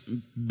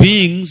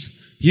beings,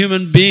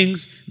 human beings,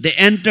 they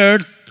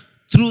entered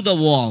through the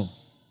wall.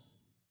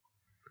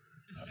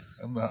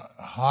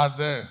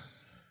 হাতে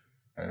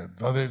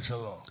দড়ি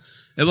ছিল।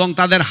 এবং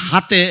তাদের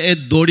হাতে এই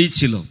দড়ি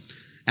ছিল।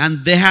 And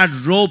they had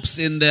ropes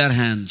in their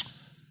hands.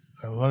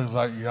 It looked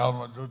like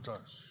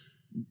Yamadutas.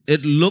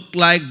 It looked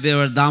like they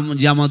were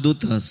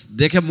Yamadutas.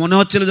 দেখে মনে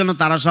হচ্ছিল যেন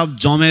তারা সব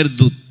যমের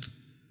দূত।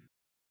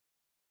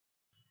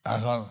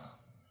 এখন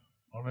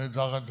উনি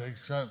যখন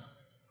দেখছেন,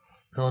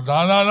 না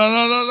না না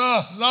না না না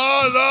না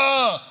না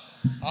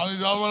আমি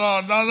যাবো না,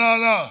 না না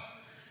না।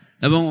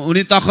 এবং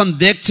উনি তখন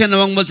দেখছেন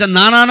এবং বলছেন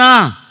না না না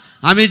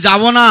আমি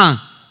যাব না,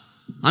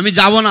 আমি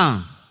যাব না।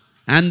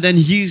 And then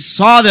he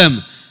saw them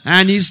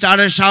and he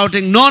started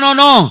shouting, no no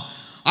no,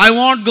 I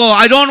won't go,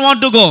 I don't want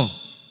to go.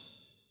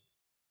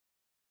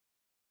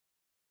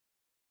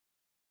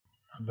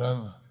 And then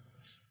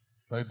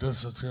they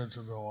disappeared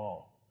to the wall.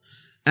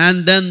 And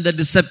then they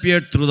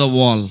disappeared through the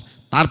wall.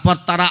 তারপর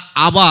তারা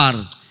আবার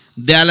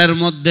দেয়ালের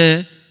মধ্যে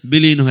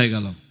বিলীন হয়ে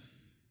গেল।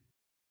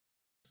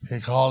 He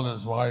called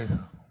his wife.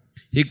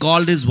 He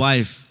called his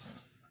wife.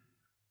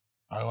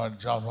 I want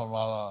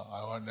Japamala,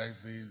 I want neck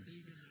beads.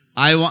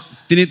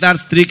 তিনি তার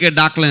স্ত্রীকে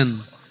ডাকলেন,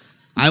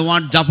 I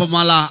want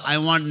Japamala, I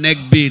want neck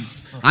beads.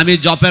 আমি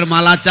জপের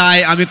মালা চাই,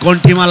 আমি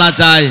কণ্ঠি মালা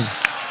চাই।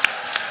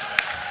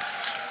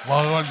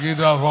 Bhagavad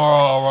Gita for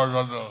our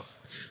God.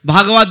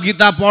 ভাগবত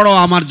গীতা পড়ো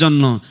আমার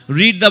জন্য।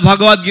 Read the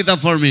Bhagavad Gita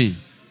for me.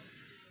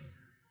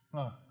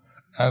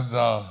 And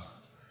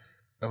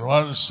in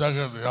 1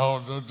 second, the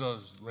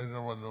Yamadutas made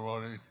him a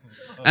devotee.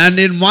 And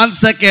in 1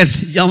 second,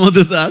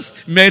 Yamadutas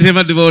made him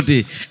a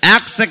devotee.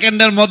 1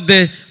 সেকেন্ডের মধ্যে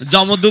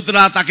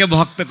যমদূতরা তাকে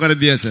ভক্ত করে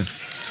দিয়েছে।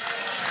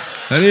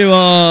 হরি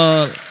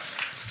বল।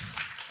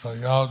 The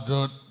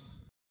Yamadut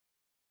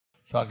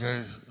তাকে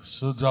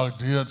সুযোগ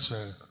দিয়েছে।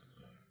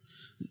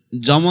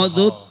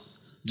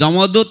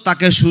 যমদূত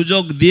তাকে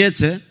সুযোগ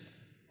দিয়েছে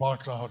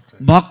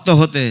ভক্ত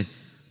হতে।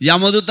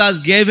 Yamadutas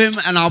gave him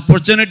an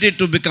opportunity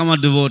to become a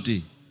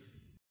devotee.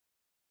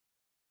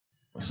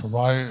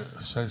 সবাই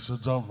সেই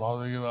সুযোগ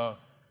পাবে কিনা,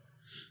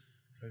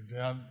 সেই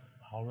জ্ঞান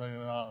হবে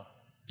কিনা,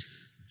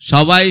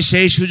 সবাই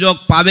সেই সুযোগ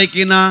পাবে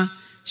কিনা,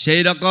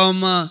 সেই রকম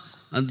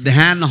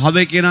ধ্যান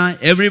হবে কিনা।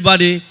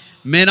 Everybody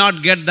may not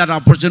get that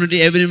opportunity.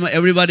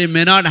 Everybody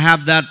may not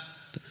have that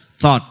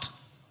thought.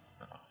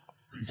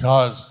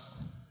 Because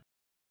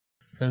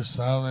his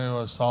family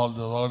was all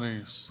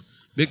devotees.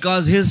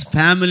 Because his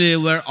family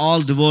were all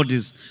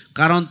devotees.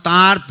 কারণ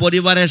তার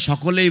পরিবারের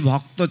সকলেই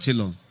ভক্ত ছিল।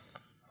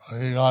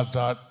 He got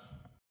that.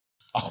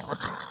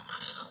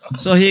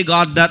 So he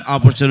got that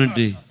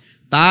opportunity.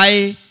 তাই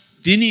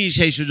তিনি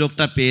সেই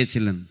সুযোগটা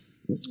পেয়েছিলেন।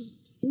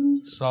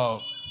 So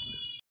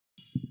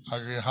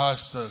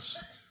Grihastas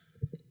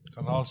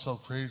can also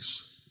preach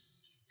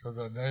to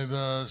their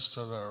neighbors,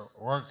 to their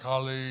work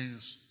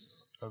colleagues,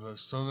 to their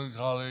student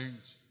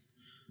colleagues.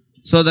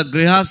 So the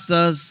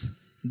Grihastas,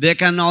 they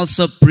can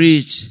also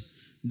preach.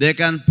 They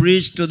can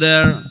preach to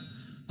their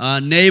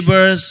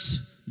neighbors,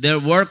 their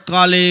work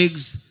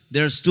colleagues,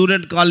 their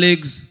student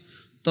colleagues.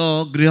 তো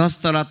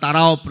গৃহস্থরা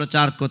তারাও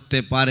প্রচার করতে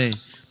পারে।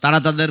 তারা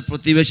তাদের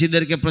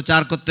প্রতিবেশীদেরকে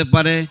প্রচার করতে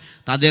পারে,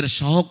 তাদের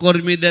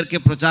সহকর্মীদেরকে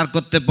প্রচার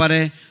করতে পারে,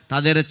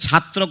 তাদের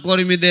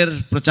ছাত্রকর্মীদের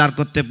প্রচার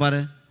করতে পারে।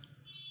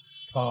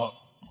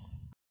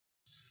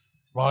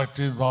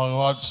 Bhakti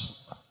Bhagavat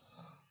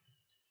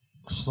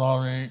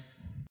Swami,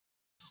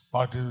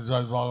 Bhakti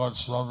Vijay Bhagavat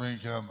Swami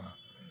can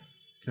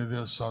give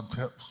you some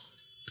tips.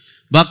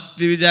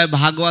 Bhakti Vijay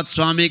Bhagavat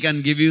Swami can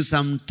give you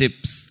some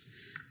tips.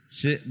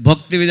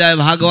 ভক্তি বিজয়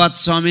ভাগবত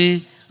স্বামী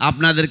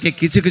আপনাদেরকে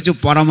কিছু কিছু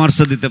পরামর্শ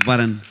দিতে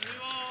পারেন,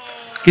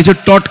 কিছু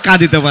টোটকা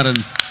দিতে পারেন।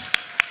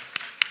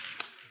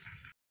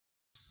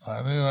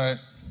 Anyway,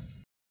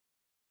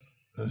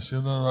 this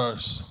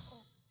universe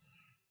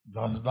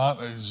does not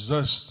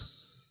exist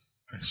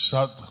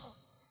except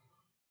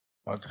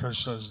that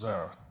Krishna is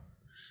there.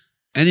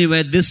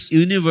 Anyway, this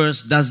universe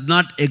does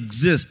not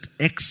exist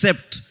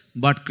except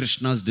but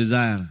Krishna's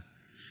desire.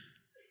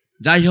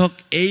 যাই হোক,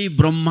 এই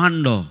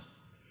ব্রহ্মাণ্ড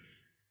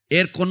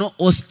এর কোনো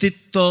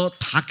অস্তিত্ব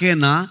থাকে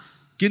না,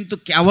 কিন্তু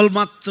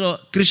কেবলমাত্র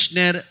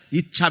কৃষ্ণের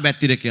ইচ্ছা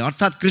ব্যতি রেখে,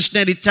 অর্থাৎ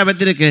কৃষ্ণের ইচ্ছা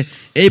ব্যতি রেখে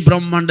এই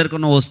ব্রহ্মাণ্ডের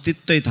কোনো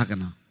অস্তিত্বই থাকে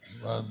না।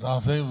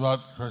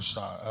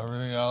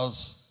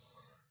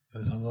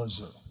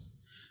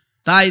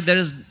 তাই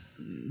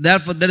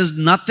therefore there is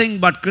nothing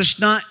but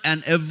Krishna and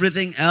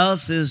everything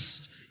else is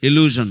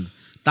illusion.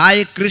 তাই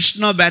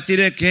কৃষ্ণ ব্যতি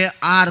রেখে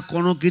আর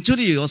কোনো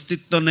কিছুরই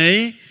অস্তিত্ব নেই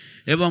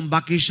এবং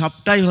বাকি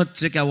সবটাই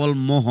হচ্ছে কেবল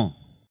মোহ।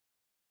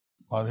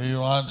 But he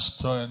wants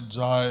to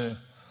enjoy,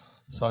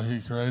 so he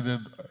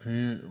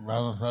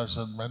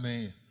manifested many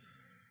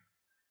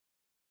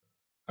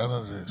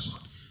energies.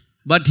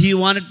 But he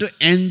wanted to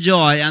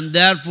enjoy and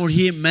therefore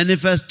he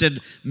manifested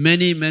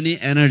many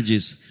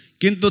energies.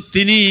 কিন্তু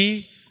তিনি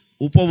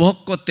উপভোগ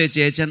করতে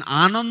চেয়েছেন,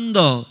 আনন্দ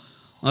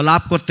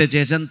লাভ করতে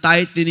চেয়েছেন,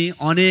 তাই তিনি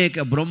অনেক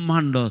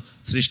ব্রহ্মাণ্ড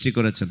সৃষ্টি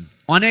করেছেন,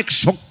 অনেক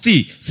শক্তি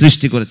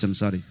সৃষ্টি করেছেন।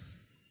 Sorry,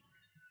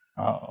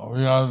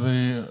 we are the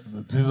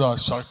Jiva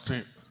Shakti.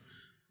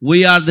 We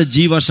are the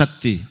Jiva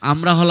Shakti,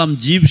 আমরা হলাম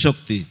জীব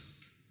শক্তি।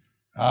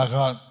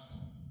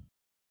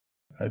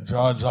 এখন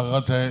এই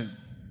জগতে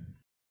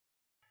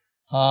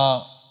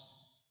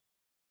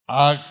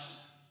এক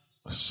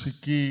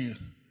শিকি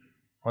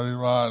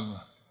পরিমাণ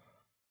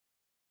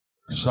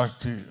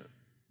শক্তি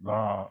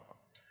দ্বারা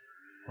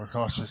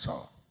প্রকাশিত।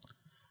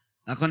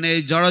 এখন এই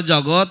জড়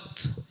জগৎ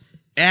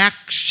এক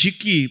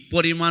শিকি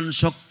পরিমাণ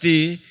শক্তি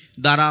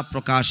দ্বারা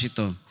প্রকাশিত।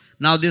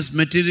 Now this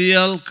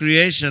material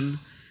creation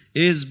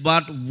is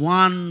but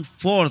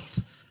 1/4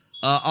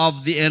 of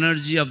the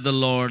energy of the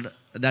Lord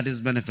that is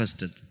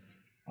manifested.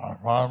 আর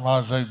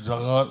পারমার্থিক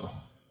জগৎ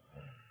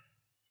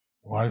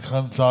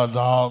বৈকুণ্ঠ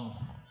ধাম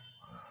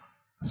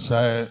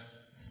সে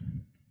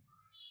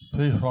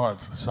 3/4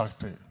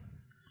 শক্তি।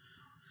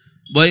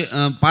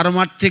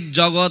 পারমার্থিক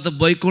জগৎ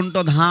বৈকুণ্ঠ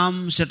ধাম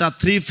সেটা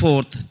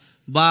 3/4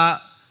 বা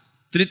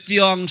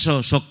তৃতীয় অংশ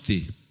শক্তি।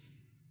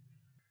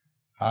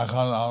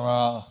 এখন আমরা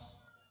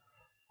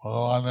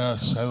ভগবানের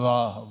সেবা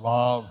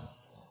ভাব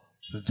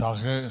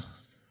থাকে,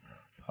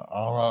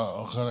 আমরা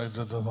ওখানে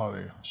যেতে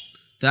পারি।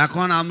 তো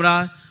এখন আমরা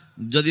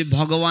যদি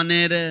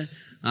ভগবানের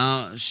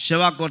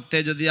সেবা করতে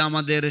যদি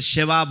আমাদের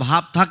সেবা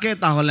ভাব থাকে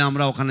তাহলে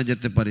আমরা ওখানে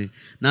যেতে পারি।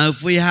 Now if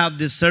we have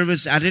this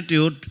service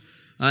attitude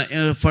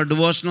for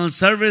devotional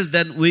service,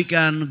 then we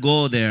can go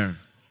there.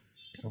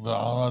 কিন্তু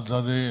আমরা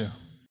যদি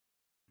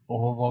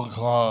উপভোগ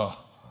করা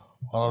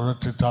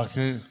মনোবৃত্তি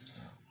থাকে,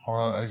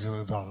 আমরা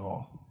এখানে থাকবো।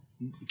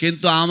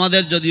 কিন্তু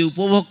আমাদের যদি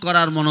উপভোগ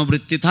করার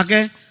মনোবৃত্তি থাকে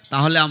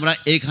তাহলে আমরা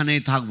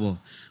এইখানেই থাকবো।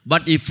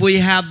 But if we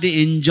have the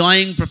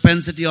enjoying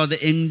propensity or the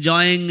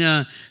enjoying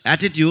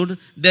attitude,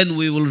 then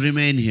we will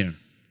remain here.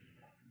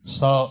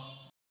 So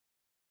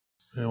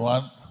we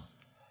want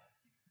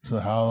to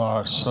have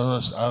our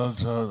service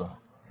attitude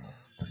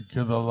to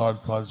give the Lord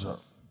pleasure.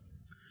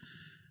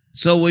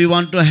 So we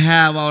want to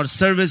have our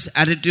service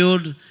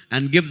attitude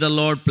and give the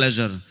Lord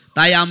pleasure.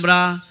 তাই আমরা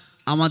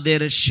আমাদের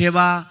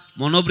সেবা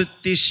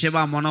মনোবৃত্তি,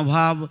 সেবা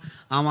মনোভাব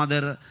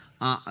আমাদের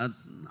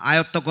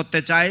আয়ত্ত করতে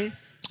চাই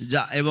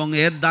এবং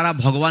এর দ্বারা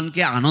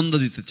ভগবানকে আনন্দ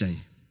দিতে চাই।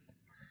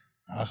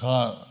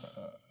 এখন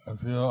a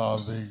few of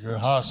the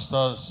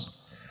grihastas,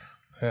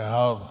 they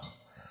have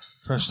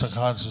Krishna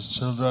conscious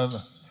children,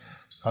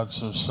 that's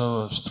their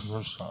service to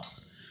Krishna.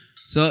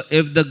 So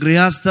if the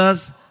grihastas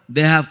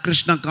they have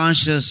Krishna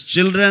conscious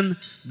children,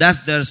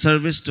 that's their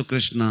service to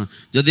Krishna.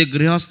 যদি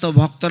গৃহস্থ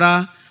ভক্তরা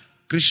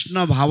কৃষ্ণ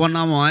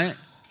ভাবনাময়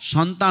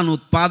সন্তান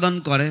উৎপাদন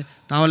করে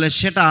তাহলে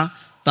সেটা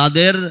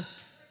তাদের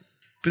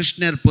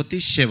কৃষ্ণের প্রতি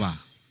সেবা।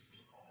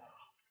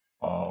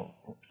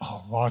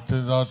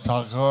 Bhaktivinoda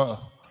Thakur,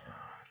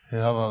 he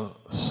had a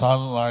son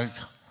like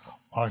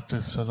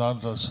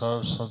Bhaktisiddhanta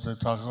Saraswati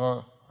Thakur.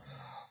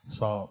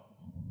 So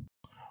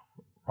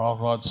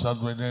Prabhupada said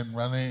we need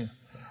many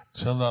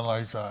children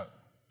like that.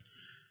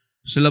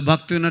 Srila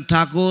Bhaktivinoda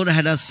Thakur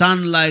had a son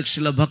like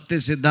Srila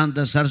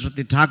Bhaktisiddhanta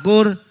Saraswati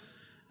Thakur,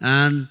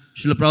 and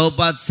Srila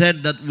Prabhupada said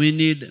that we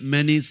need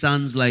many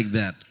sons like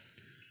that.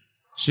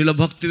 Srila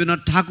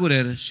Bhaktivinoda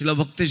Thakurer, Srila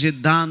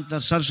Bhaktisiddhanta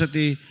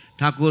Saraswati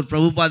ঠাকুর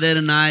প্রভুপাদের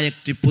ন্যায়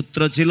একটি পুত্র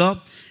ছিল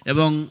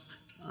এবং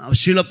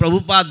শিল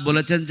প্রভুপাদ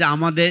বলেছেন যে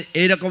আমাদের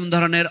এইরকম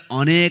ধরনের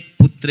অনেক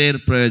পুত্রের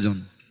প্রয়োজন।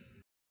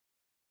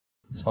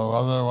 So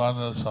whether one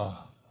is a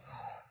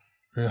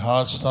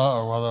grihastha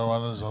or whether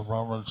one is a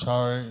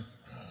brahmachari,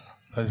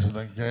 they should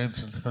engage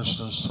in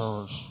Krishna's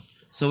service.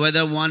 So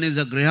whether one is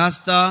a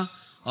grihastha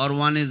or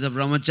one is a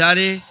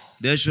brahmachari,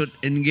 they should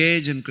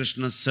engage in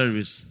Krishna's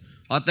service.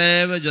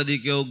 অতএব যদি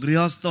কেউ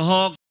গৃহস্থ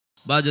হোক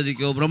বা যদি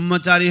কেউ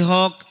ব্রহ্মচারী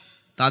হোক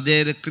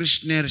তাদের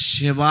কৃষ্ণের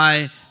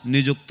সেবায়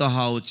নিযুক্ত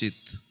হওয়া উচিত।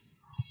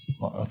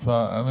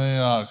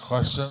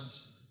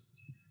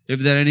 If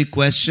there are any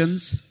questions,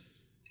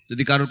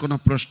 যদি কারোর কোনো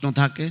প্রশ্ন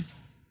থাকে।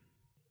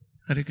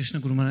 হরে কৃষ্ণ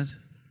গুরু মহারাজ,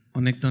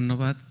 অনেক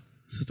ধন্যবাদ,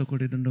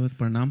 শতকোটি দণ্ডবত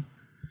প্রণাম।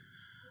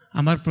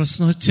 আমার প্রশ্ন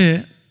হচ্ছে,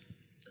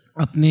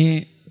 আপনি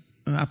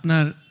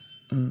আপনার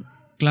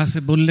ক্লাসে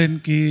বললেন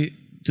কি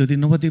যদি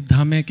নবদ্বীপ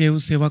ধামে কেউ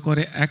সেবা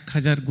করে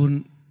 1000 গুণ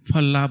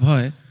ফল লাভ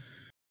হয়।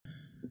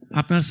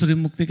 আপনার শরীর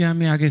মুক্তিকে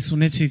আমি আগে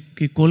শুনেছি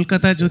কি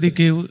কলকাতায় যদি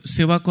কেউ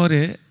সেবা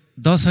করে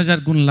 10,000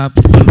 গুণ লাভ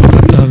ফল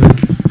প্রাপ্ত হবে,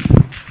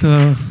 তো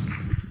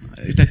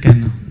এটা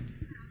কেন?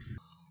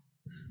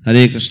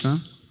 হরে Krishna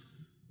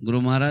Guru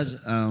Maharaj,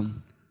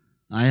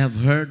 I have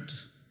heard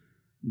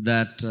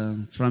that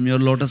from your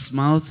lotus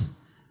mouth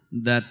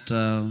that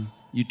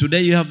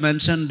today you have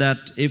mentioned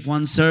that if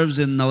one serves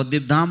in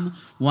Navadvip Dham,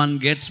 one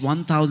gets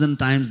 1,000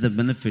 times the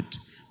benefit.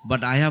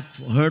 But I have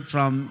heard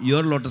from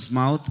your lotus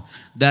mouth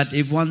that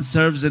if one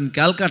serves in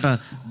Calcutta,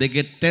 they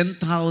get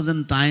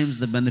 10,000 times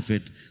the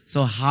benefit. So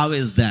how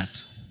is that?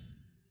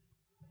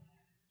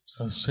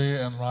 See,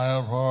 in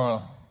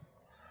Mayapur,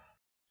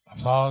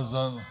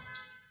 1,000,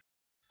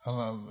 and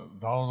then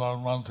Damodar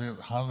month you get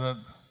 100,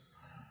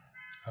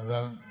 and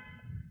then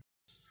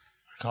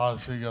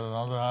Kasi you get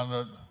another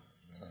 100,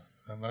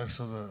 and next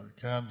to the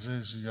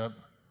Ganges you get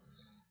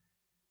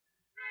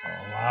a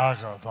lakh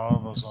or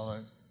 1,000 or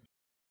something.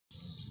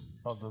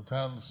 So it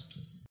depends.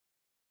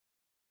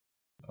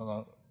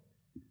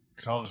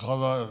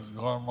 Calcutta is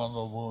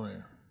Gormandal Bhumi.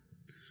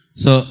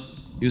 So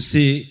you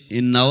see,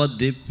 in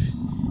Navadvip,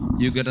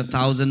 you get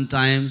 1,000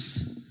 times,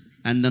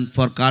 and then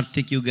for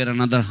Kartik you get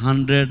another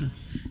 100,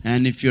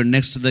 and if you're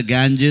next to the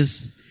Ganges,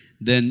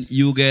 then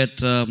you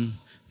get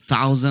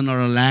 1,000 or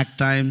 1,00,000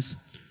 times.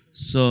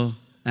 So,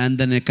 and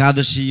then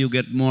Ekadashi you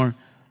get more.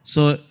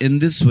 So in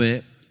this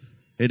way,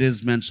 it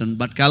is mentioned.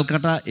 But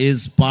Calcutta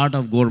is part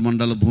of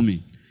Gormandala Bhumi.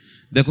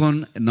 দেখুন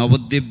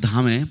নবদ্বীপ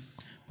ধামে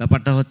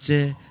ব্যাপারটা হচ্ছে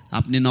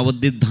আপনি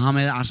নবদ্বীপ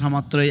ধামে আসা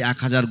মাত্রই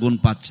 1000 গুণ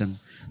পাচ্ছেন।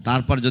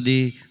 তারপর যদি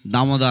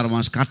দামোদর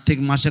মাস কার্তিক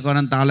মাসে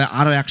করেন তাহলে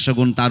আরও 100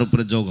 গুণ তার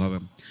উপরে যোগ হবে।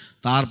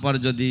 তারপর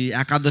যদি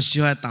একাদশী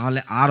হয় তাহলে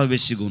আরও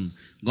বেশি গুণ,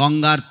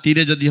 গঙ্গার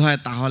তীরে যদি হয়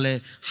তাহলে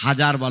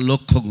 1000 বা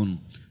লক্ষ গুণ।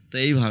 তো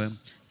এইভাবে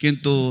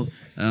কিন্তু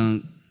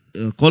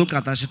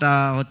কলকাতা সেটা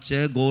হচ্ছে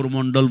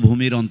গৌরমণ্ডল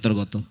ভূমির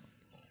অন্তর্গত।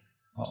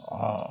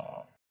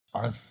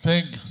 I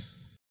think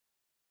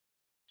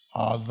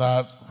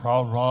that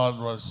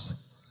Prabhupada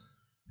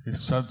he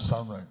said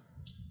something.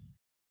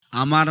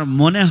 আমার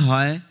মনে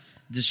হয়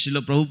যে শিল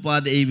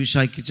প্রভুপাদ এই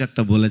বিষয়ে কিছু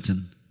একটা বলেছেন।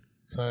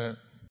 So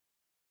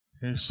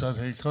he said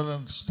he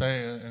couldn't stay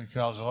in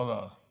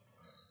Calcutta.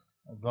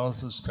 Those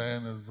who stay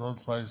in his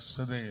birthplace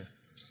city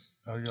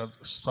have got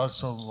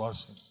special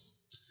blessings.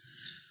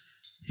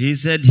 He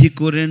said he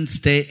couldn't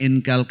stay in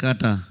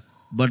Calcutta,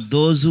 but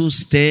those who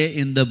stay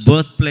in the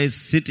birthplace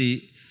city,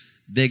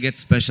 they get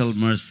special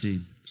mercy.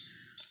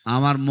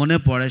 আমার মনে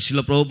পড়ে শিল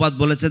প্রভুপাদ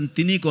বলেছেন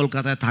তিনি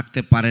কলকাতায় থাকতে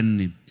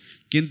পারেননি,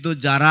 কিন্তু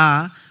যারা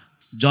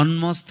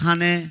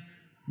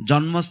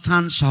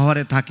জন্মস্থান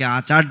শহরে থাকে,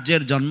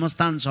 আচার্যের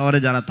জন্মস্থান শহরে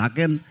যারা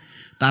থাকেন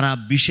তারা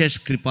বিশেষ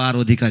কৃপার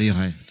অধিকারী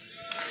হয়।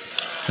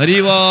 হরি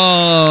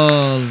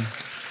বল।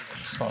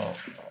 So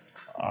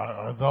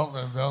I don't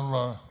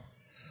remember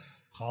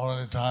how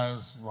many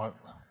times but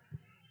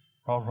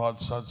Prabhupada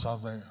said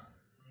something.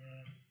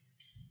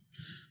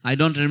 I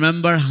don't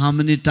remember how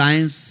many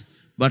times,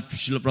 but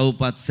Srila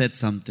Prabhupada said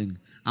something.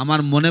 আমার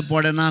মনে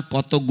পড়ে না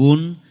কত গুণ,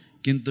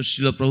 কিন্তু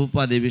শিল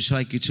প্রভুপাদ এই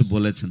বিষয়ে কিছু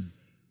বলেছেন।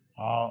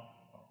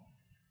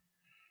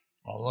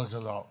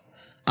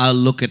 I'll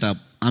look it up.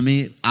 আমি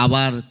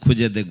আবার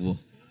খুঁজে দেখব।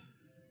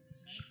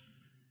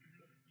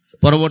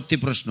 পরবর্তী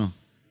প্রশ্ন।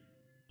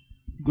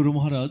 গুরু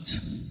মহারাজ,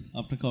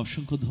 আপনাকে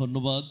অসংখ্য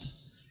ধন্যবাদ।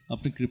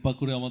 আপনি কৃপা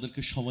করে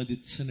আমাদেরকে সময়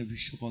দিচ্ছেন এই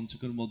বিশ্ব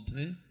পঞ্চকের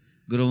মধ্যে।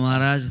 Guru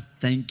Maharaj,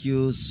 thank you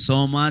so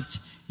much.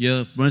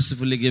 You're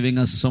mercifully giving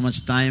us so much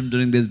time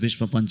during this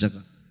Bhishma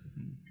Panchaka.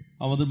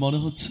 আমাদের মনে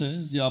হচ্ছে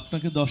যে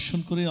আপনাকে দর্শন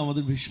করে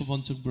আমাদের বিশ্ব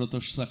পঞ্চক ব্রত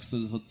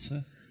সাকসেস হচ্ছে।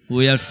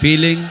 We are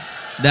feeling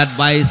that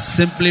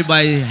simply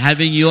by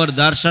having your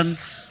darshan,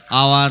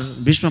 our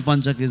Bhishma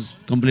Panchak is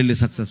completely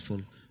successful.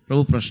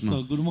 Prabhu Prashna. তো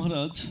গুরু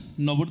মহারাজ,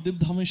 নবদ্বীপ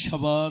ধামের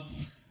সেবার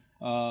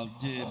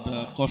যে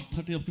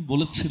কথাটি আপনি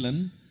বলেছিলেন,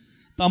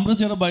 তা আমরা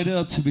যারা বাইরে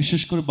আছি,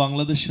 বিশেষ করে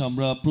বাংলাদেশে,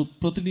 আমরা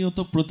প্রতিনিয়ত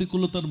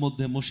প্রতিকূলতার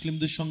মধ্যে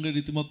মুসলিমদের সঙ্গে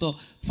রীতিমতো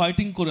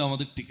ফাইটিং করে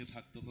আমাদের টিকে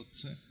থাকতে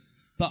হচ্ছে।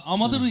 তা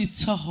আমাদেরও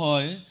ইচ্ছা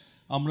হয়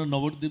আমরা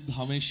নবদ্বীপ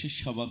ধামে এসে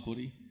সেবা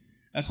করি।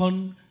 এখন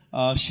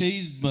সেই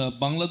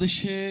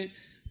বাংলাদেশে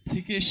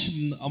থেকে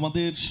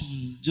আমাদের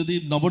যদি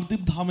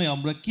নবদ্বীপ ধামে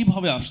আমরা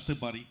কিভাবে আসতে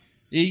পারি,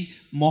 এই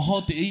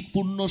মহৎ এই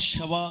পূর্ণ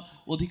সেবা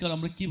অধিকার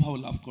আমরা কিভাবে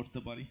লাভ করতে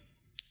পারি?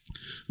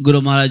 Guru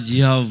Maharaj,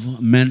 you have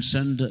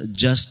mentioned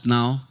just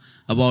now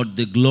about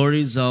the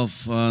glories of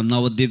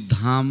Navadvip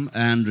Dham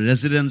and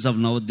residents of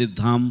Navadvip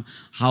Dham,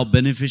 how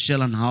beneficial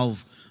and how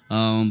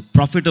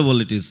profitable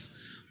it is.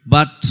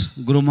 But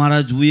Guru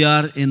Maharaj, we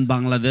are in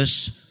Bangladesh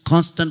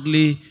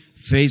constantly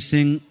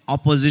facing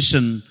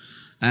opposition,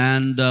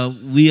 and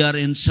we are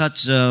in such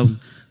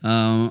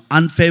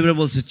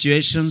unfavorable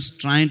situations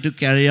trying to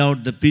carry out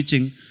the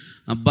preaching,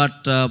 but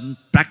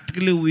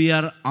practically we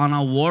are on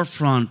a war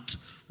front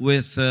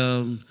with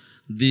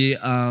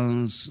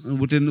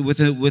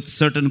with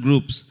certain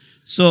groups.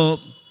 So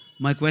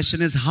my question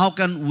is, how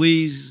can we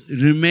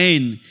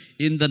remain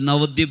in the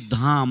Navadvip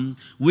Dham?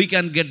 We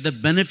can get the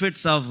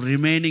benefits of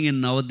remaining in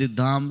Navadvip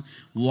Dham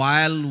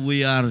while we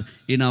are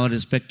in our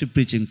respective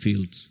preaching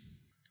fields.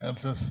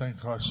 Interesting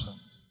question.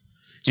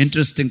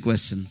 Interesting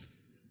question.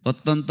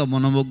 অত্যন্ত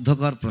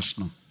মনোমুগ্ধকর প্রশ্ন।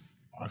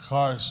 Of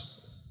course,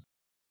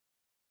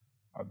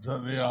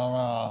 যদি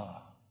আমরা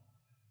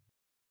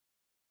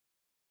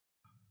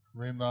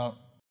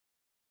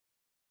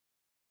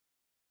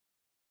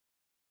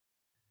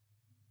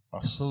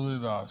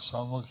অসুবিধা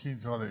সম্মুখীন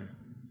করে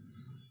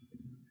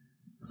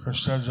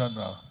খ্রিস্টের জন্য,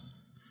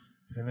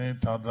 তিনি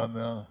তাদের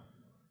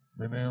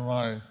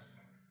বিনিময়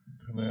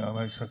তিনি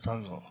অনেক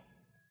কৃতজ্ঞ।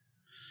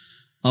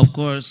 Of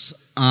course,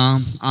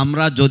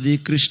 আমরা যদি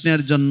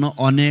কৃষ্ণের জন্য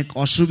অনেক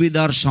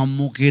অসুবিধার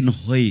সম্মুখীন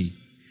হই,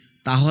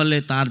 তাহলে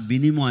তার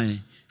বিনিময়ে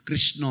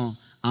কৃষ্ণ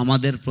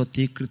আমাদের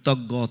প্রতি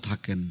কৃতজ্ঞ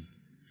থাকেন।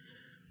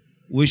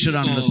 We should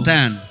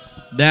understand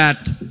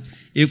that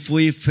if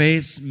we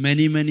face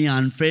many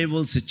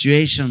unfavorable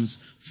situations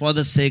for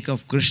the sake of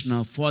Krishna,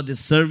 for the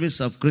service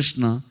of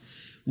Krishna,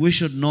 we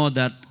should know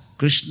that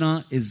Krishna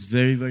is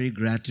very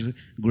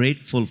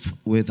grateful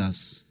with us.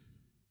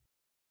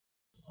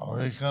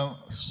 we can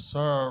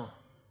serve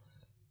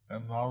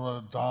in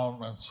Navadvip Dham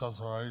in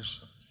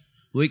separation.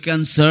 We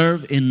can serve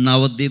in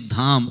Navadvip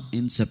Dham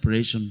in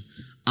separation.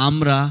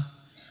 আমরা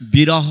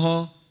বিরহ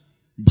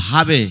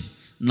ভাবে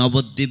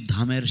নবদ্বীপ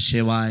ধামের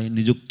সেবায়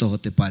নিযুক্ত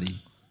হতে পারি।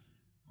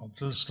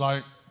 Just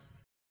like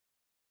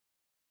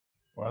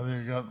whether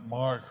you get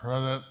more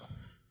credit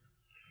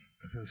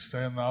if you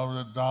stay in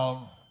Navadvip Dham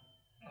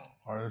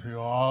or if you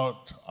go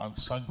out on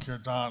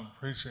Sankirtan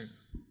preaching.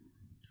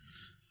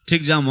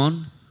 ঠিক যেমন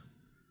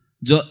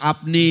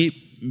আপনি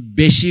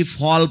বেশি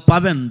ফল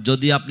পাবেন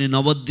যদি আপনি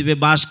নবদ্বীপে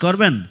বাস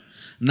করবেন,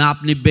 না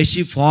আপনি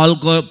বেশি ফল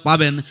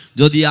পাবেন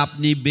যদি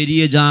আপনি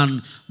বেরিয়ে যান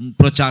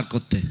প্রচার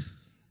করতে।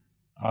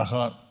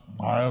 এখন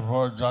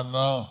মায়াপুর জন্য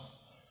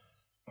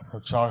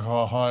প্রচার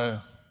করা হয়,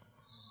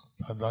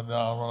 তার জন্য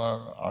আমরা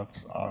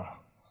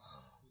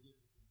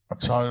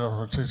আচার্য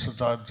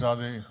প্রতিষ্ঠাতা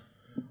ইত্যাদি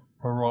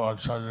পূর্ব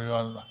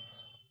আচার্যগণ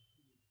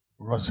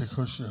বেশি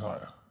খুশি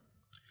হয়।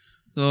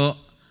 তো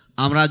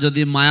আমরা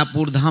যদি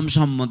মায়াপুর ধাম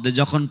সম্বন্ধে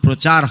যখন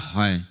প্রচার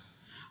হয়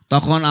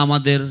তখন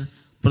আমাদের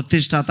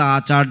প্রতিষ্ঠাতা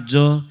আচার্য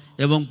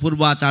এবং পূর্ব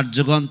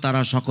আচার্যগণ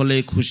তারা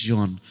সকলেই খুশি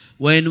হন।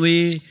 When we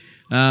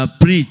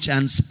preach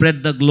and spread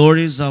the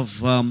glories of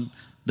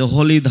the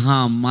holy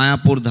dham,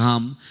 Mayapur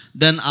dham,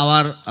 then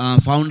our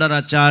founder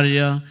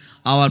acharya,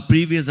 our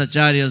previous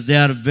acharyas, they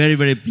are very,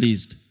 very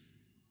pleased.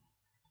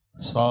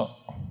 So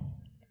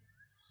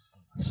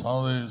some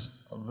of these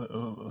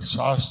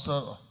Shastra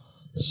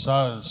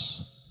says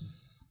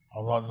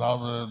about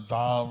Navadvip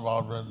Dham,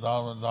 about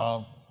Vrindavan Dham,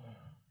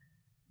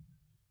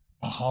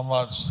 how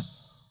much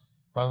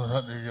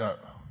benefit you get.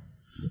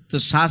 The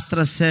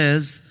Shastra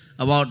says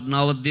about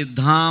Navadvip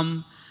Dham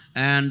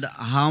and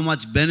how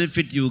much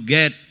benefit you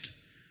get.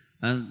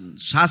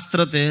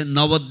 শাস্ত্রতে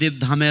Nabadwip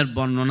ধামের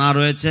বর্ণনা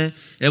রয়েছে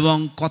এবং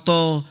কত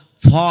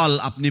ফল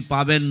আপনি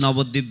পাবেন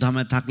নবদ্বীপ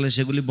ধামে থাকলে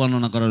সেগুলি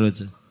বর্ণনা করা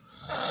রয়েছে।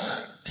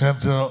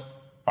 কিন্তু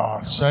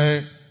সেই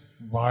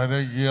বাইরে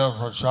গিয়ে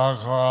প্রচার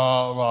করা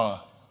বা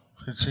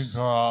প্রিচিং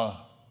করা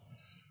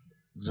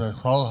যে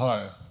ফল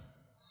হয়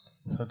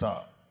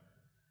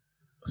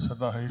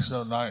সেটা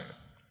হিসাব নাই।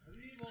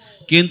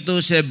 কিন্তু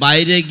সে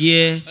বাইরে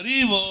গিয়ে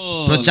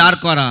প্রচার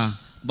করা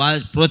বা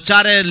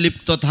প্রচারে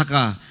লিপ্ত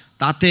থাকা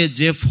তাতে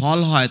যে ফল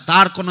হয়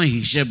তার কোনো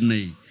হিসেব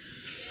নেই।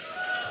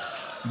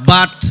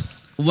 But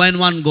when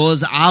one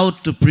goes out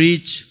to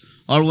preach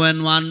or when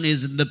one is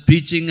in the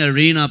preaching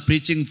arena,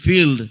 preaching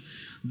field,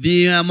 the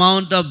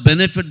amount of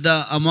benefit,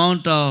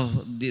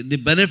 the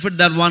benefit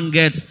that one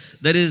gets,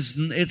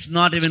 it's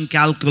not even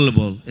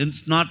calculable.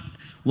 It's not,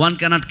 one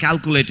cannot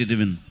calculate it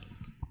even.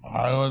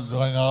 I was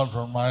going out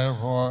from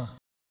Mayapur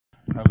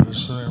and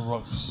distributing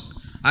books.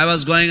 I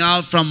was going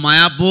out from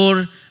Mayapur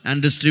and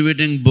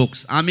distributing books.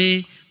 আমি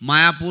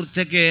মায়াপুর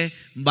থেকে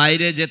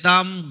বাইরে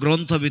যেতাম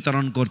গ্রন্থ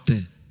বিতরণ করতে।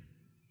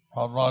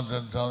 Prabhupada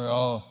didn't tell me,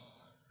 oh,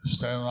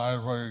 stay in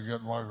Mayapur, you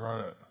get more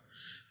credit.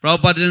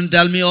 Prabhupada didn't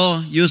tell me, oh,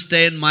 you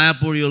stay in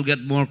Mayapur, you'll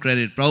get more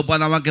credit.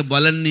 Prabhupada আমাকে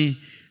বলেননি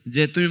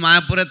যে তুমি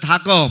মায়াপুরে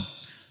থাকো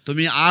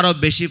তুমি আরো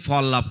বেশি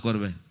ফল লাভ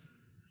করবে।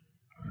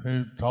 He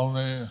told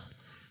me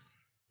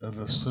to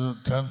distribute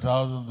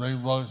 10,000 big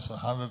books,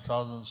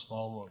 100,000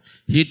 small books.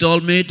 He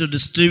told me to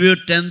distribute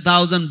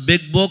 10,000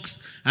 big books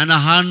and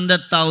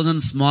 100,000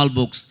 small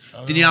books.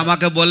 তিনি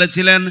আমাকে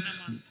বলেছিলেন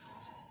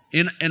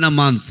in a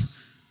month.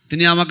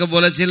 তিনি আমাকে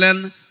বলেছিলেন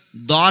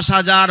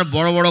 10,000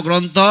 বড় বড়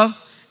গ্রন্থ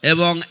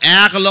এবং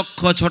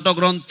 1,00,000 ছোট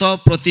গ্রন্থ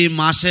প্রতি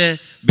মাসে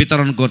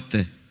বিতরণ করতে।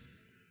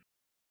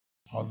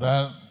 And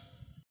then,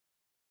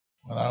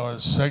 when I was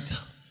sick,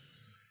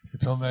 he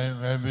told me,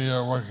 maybe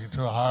you're working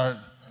too hard.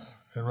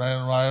 Remain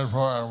in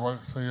Mayapur and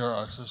work through your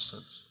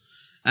assistants.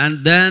 And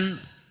then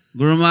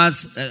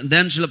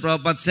then Srila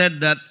Prabhupada said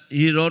that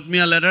he wrote me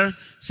a letter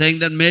saying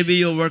that maybe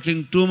you're working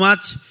too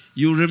much.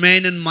 You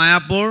remain in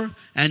Mayapur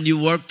and you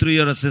work through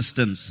your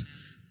assistants.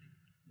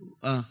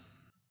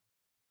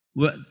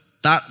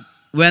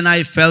 When I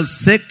fell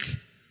sick,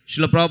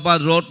 Srila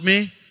Prabhupada wrote me,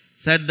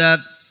 said that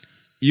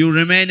you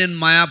remain in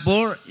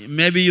Mayapur.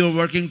 Maybe you're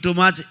working too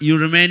much. You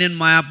remain in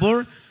Mayapur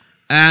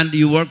and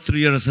you work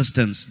through your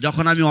assistants.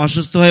 যখন আমি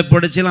অসুস্থ হয়ে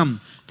পড়েছিলাম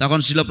তখন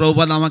শিল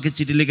প্রভুপাদ আমাকে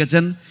চিঠি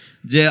লিখেছেন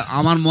যে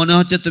আমার মনে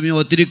হচ্ছে তুমি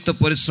অতিরিক্ত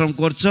পরিশ্রম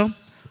করছো,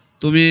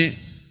 তুমি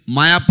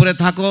মায়াপুরে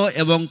থাকো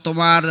এবং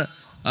তোমার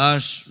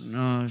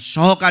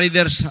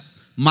সহকারীদের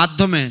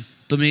মাধ্যমে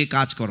তুমি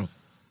কাজ করো।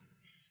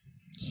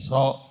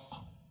 So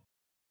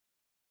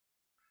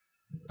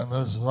in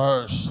this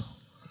verse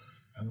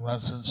it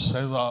mentions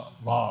Seva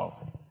Bhav.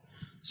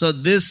 So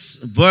this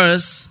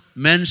verse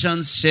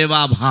mentions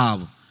Seva Bhav.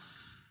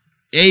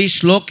 এই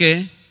শ্লোকে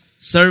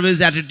সার্ভিস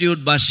অ্যাটিটিউড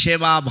বা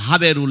সেবা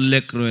ভাবের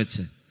উল্লেখ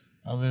রয়েছে।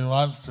 And we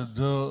want to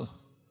do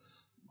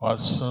what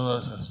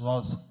service is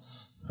most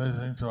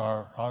pleasing to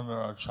our founder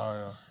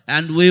Acharya.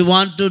 And we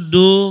want to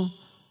do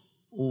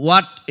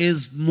what is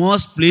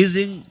most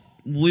pleasing.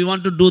 We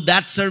want to do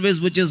that service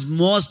which is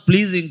most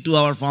pleasing to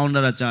our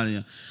founder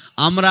Acharya.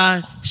 আমরা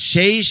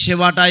সেই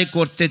সেবাটাই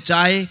করতে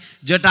চাই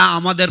যেটা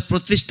আমাদের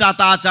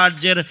প্রতিষ্ঠাতা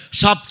আচার্যের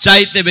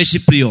সবচাইতে বেশি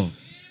প্রিয়।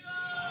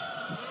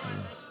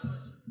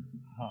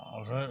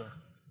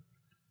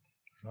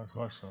 No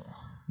question.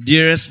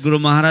 Dearest Guru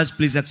Maharaj,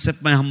 please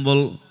accept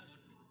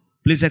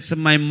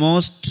my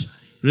most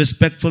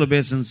respectful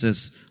obeisances.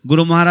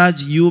 Guru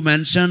Maharaj, you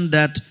mentioned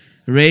that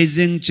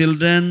raising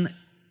children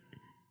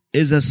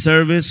is a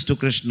service to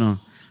Krishna.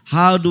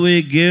 How do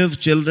we give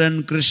children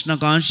Krishna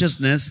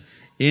consciousness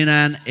in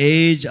an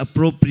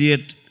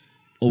age-appropriate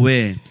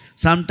way?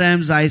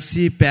 Sometimes I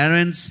see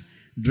parents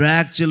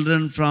drag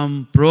children from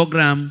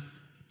program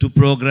to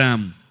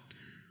program.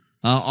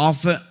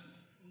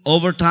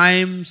 Over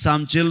time,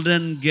 some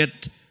children get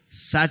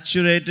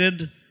saturated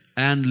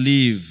and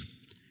leave.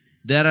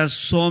 There are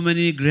so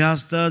many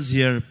grihasthas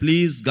here.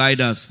 Please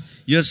guide us.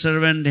 Your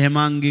servant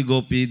Hemangi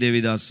Gopi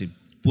Devidasi,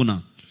 Pune.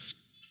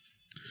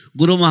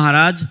 গুরু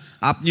মহারাজ,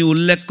 আপনি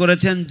উল্লেখ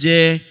করেছেন যে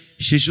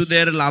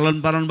শিশুদের লালন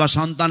পালন বা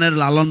সন্তানের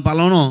লালন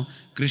পালনও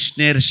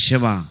কৃষ্ণের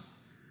সেবা।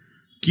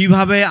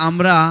 কিভাবে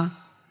আমরা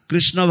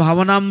কৃষ্ণ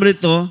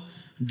ভাবনামৃত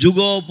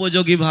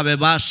যুগোপযোগীভাবে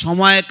বা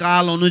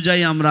সময়কাল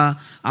অনুযায়ী আমরা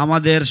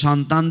আমাদের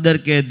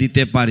সন্তানদেরকে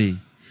দিতে পারি?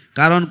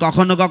 কারণ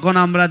কখনো কখনো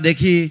আমরা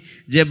দেখি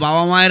যে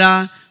বাবা মায়েরা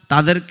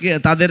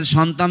তাদের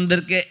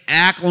সন্তানদেরকে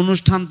এক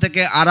অনুষ্ঠান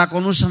থেকে আর এক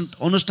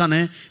অনুষ্ঠানে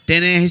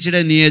টেনে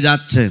হিঁচড়ে নিয়ে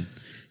যাচ্ছে,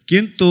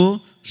 কিন্তু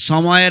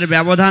সময়ের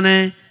ব্যবধানে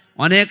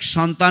অনেক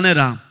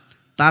সন্তানেরা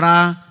তারা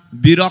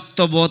বিরক্ত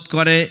বোধ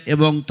করে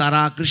এবং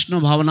তারা কৃষ্ণ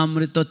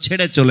ভাবনামৃত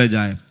ছেড়ে চলে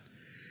যায়।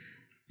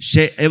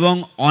 এবং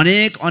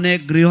অনেক অনেক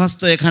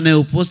গৃহস্থ এখানে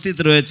উপস্থিত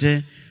রয়েছে।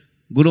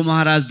 গুরু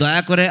মহারাজ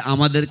দয়া করে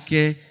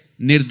আমাদেরকে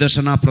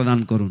নির্দেশনা প্রদান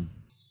করুন।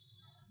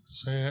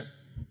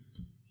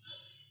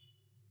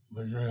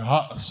 The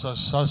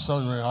successful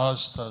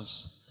grihasthas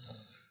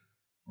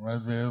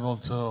might be able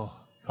to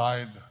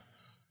guide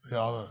the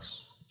others.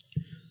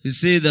 You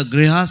see, the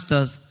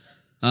grihasthas,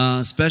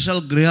 special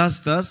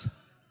grihasthas,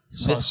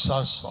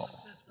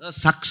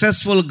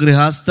 successful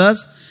grihasthas,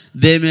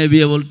 they may be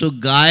able to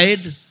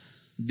guide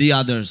the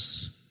others.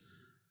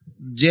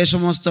 যে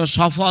সমস্ত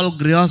সফল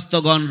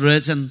গৃহস্থগণ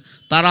রয়েছেন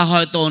তারা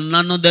হয়তো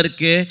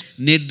অন্যান্যদেরকে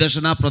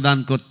নির্দেশনা প্রদান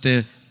করতে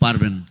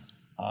পারবেন।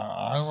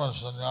 I'm a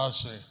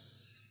sannyasi.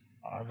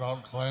 I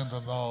don't claim to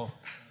know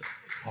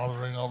how to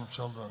bring up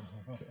children.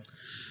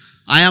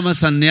 I am a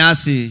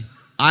sannyasi.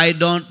 I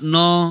don't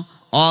know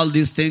all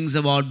these things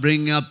about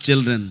bringing up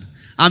children.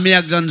 আমি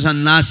একজন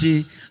সন্ন্যাসী,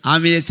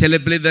 আমি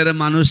ছেলেপিলেদের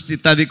মানুষ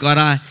ইত্যাদি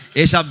করা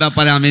এসব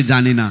ব্যাপারে আমি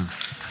জানি না।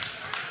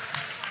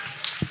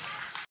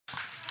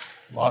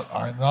 But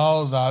I know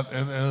that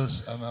it is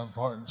an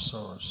important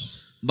service.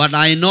 But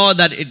I know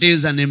that it is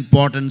an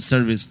important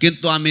service.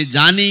 কিন্তু আমি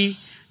জানি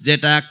যে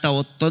এটা একটা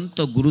অত্যন্ত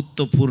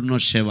গুরুত্বপূর্ণ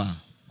সেবা।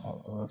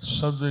 It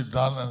should be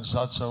done in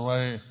such a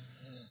way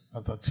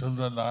that the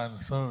children are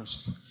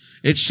enthused.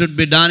 It should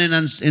be done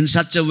in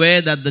such a way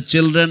that the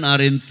children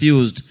are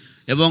enthused.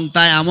 এবং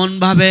তাই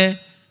এমনভাবে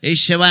এই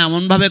সেবা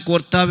এমনভাবে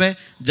করতে হবে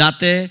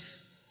যাতে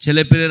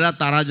ছেলেপিলেরা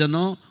তারা যেন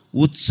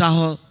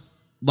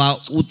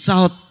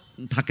উৎসাহ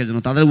থাকে, যেন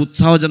তাদের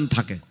উৎসাহ যেন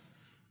থাকে।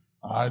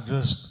 I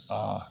just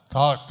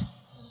talked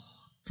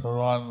to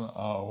one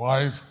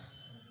wife,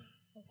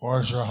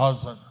 where's your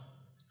husband?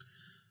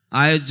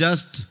 I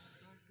just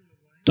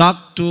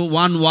talked to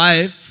one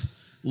wife,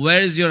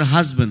 where is your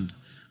husband?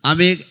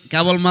 আমি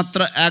কেবলমাত্র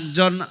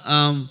একজন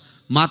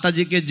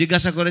মাতাজিকে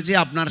জিজ্ঞাসা করেছি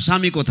আপনার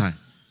স্বামী কোথায়?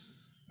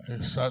 He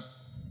said,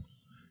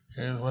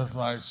 he is with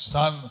my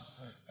son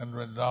in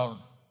Vrindavan.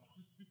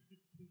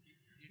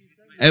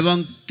 এবং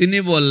তিনি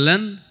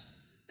বললেন,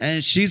 and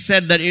she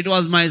said that it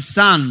was my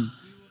son.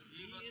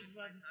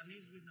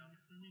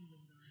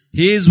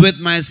 He is with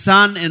my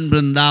son in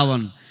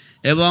Vrindavan.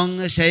 এবং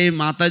সেই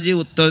মাতাজি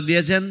উত্তর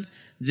দিয়েছেন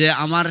যে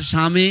আমার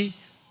স্বামী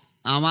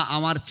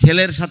আমার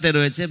ছেলের সাথে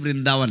রয়েছে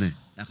বৃন্দাবনে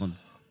এখন।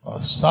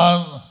 Son,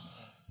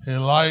 he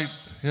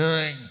liked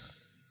hearing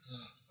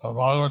a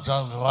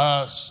Bhagavatam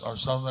class or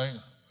something.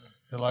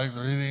 He liked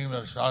reading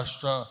the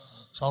Shastra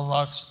so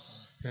much,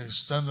 he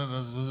extended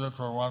his visit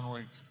for 1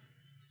 week.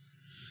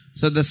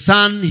 So the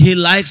son, he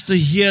likes to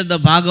hear the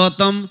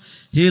Bhagavatam,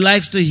 he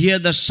likes to hear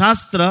the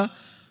Shastra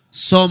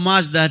so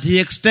much that he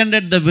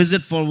extended the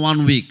visit for 1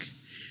 week.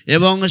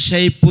 এবং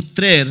সেই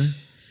পুত্রের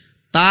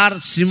তার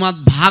শ্রীমদ্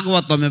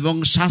ভাগবতম এবং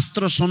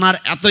শাস্ত্র শোনার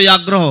এতই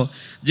আগ্রহ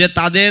যে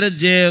তাদের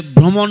যে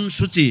ভ্রমণ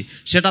সূচি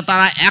সেটা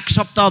তারা 1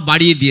 সপ্তাহ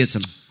বাড়িয়ে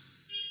দিয়েছেন।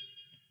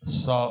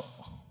 So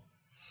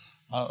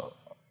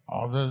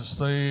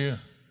obviously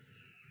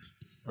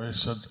we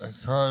should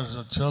encourage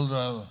the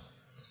children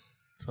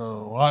to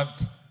want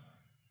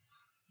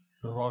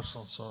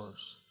devotional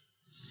service.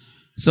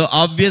 So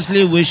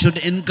obviously we should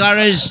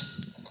encourage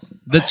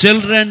the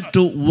children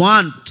to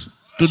want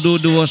to do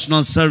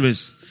devotional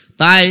service.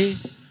 তাই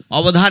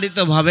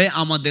অবধারিতভাবে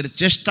আমাদের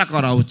চেষ্টা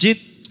করা উচিত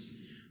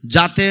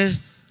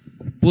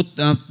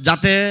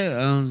যাতে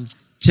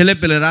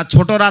ছেলেপেলেরা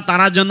ছোটরা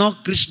তারা যেন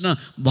কৃষ্ণ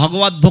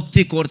ভগবত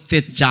ভক্তি করতে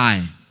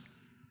চায়।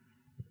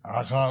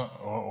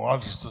 What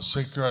is the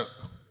secret?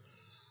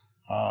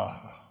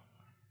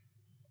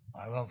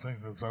 I don't think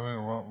there's any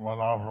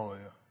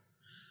monopoly.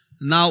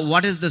 Now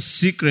what is the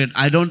secret?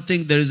 I don't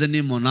think there is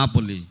any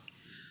monopoly.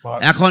 But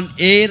এখন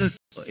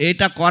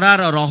এটা করার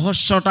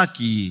রহস্যটা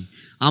কি?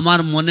 আমার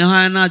মনে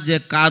হয় না যে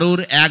কারুর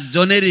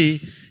একজনেরই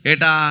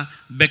এটা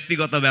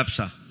ব্যক্তিগত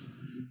ব্যবসা।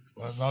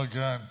 There's no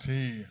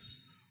guarantee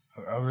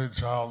that every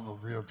child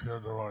will be a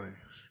pure devotee.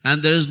 And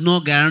there is no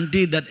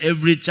guarantee that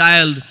every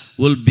child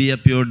will be a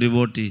pure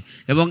devotee.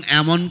 এবং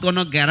এমন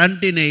কোনো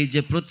গ্যারান্টি নেই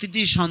যে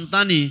প্রতিটি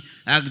সন্তানই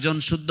একজন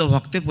শুদ্ধ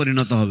ভক্তে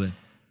পরিণত হবে।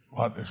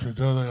 But if you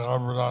do the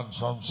Garbhadan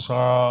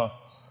samskara,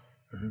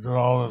 if you do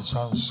all the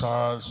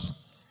samskaras,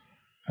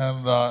 and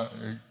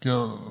you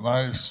give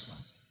nice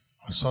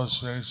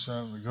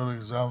association, a good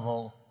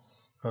example,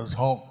 there's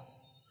hope.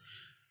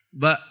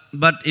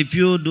 But if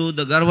you do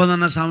the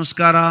Garbhadana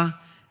samskara,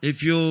 if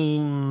you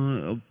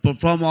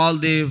perform all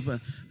the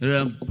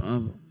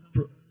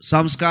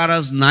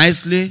samskaras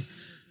nicely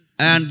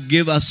and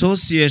give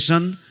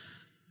association,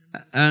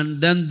 and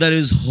then there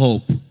is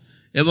hope.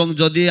 এবং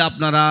যদি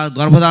আপনারা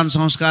গর্ভধান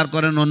সংস্কার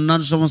করেন,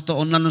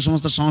 অন্যান্য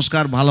সমস্ত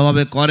সংস্কার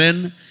ভালোভাবে করেন,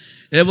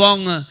 এবং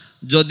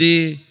যদি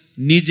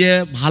নিজে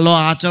ভালো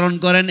আচরণ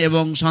করেন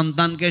এবং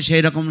সন্তানকে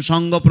সেই রকম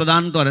সঙ্গ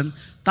প্রদান করেন,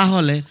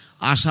 তাহলে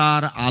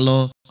আশার আলো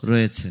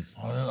রয়েছে।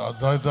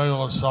 অদ্বৈত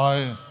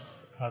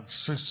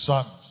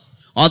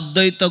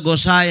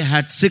গোসাই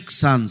had 6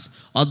 sons.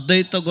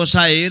 অদ্বৈত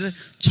গোসাইয়ের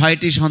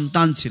 6টি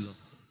সন্তান ছিল।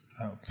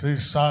 3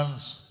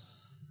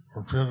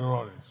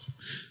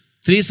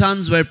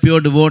 sons were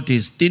pure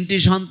devotees. 3টি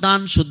সন্তান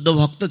শুদ্ধ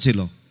ভক্ত ছিল।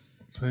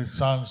 3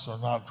 sons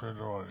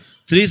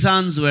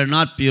were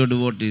not pure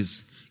devotees.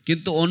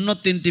 কিন্তু অন্য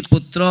 3টি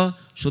পুত্র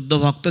শুদ্ধ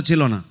ভক্ত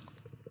ছিল না।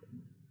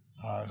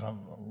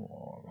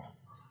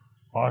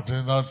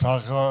 Bhaktivinoda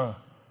Thakur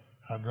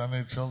had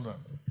many children.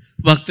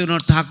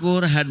 Bhaktivinoda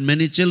Thakur had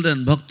many children.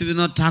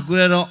 Bhaktivinoda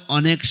Thakuরেরও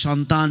অনেক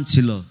সন্তান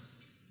ছিল।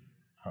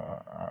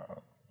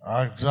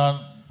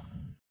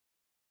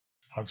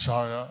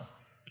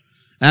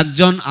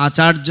 একজন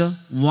আচার্য,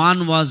 one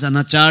was an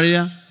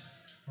acharya,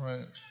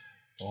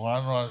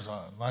 one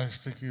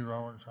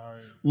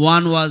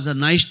was a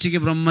naishtiki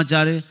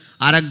brahmachari,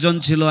 আর একজন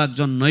ছিল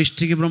একজন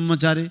নৈষ্ঠিকী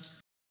ব্রহ্মচারী।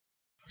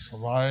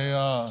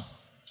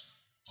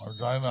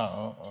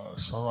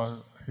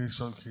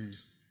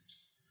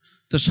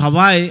 তো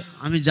সবাই,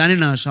 আমি জানি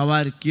না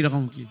সবার কি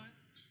রকম কি,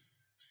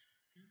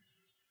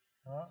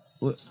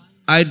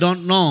 I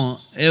don't know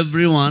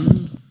everyone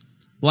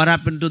what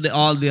happened to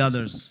all the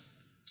others.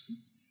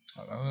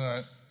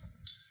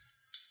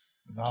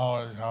 Now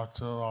I have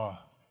to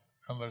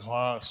end the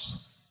class,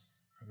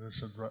 and you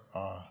should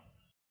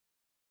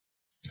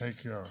take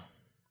your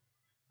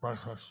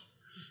breakfast.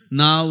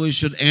 Now we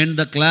should end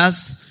the class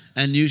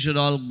and you should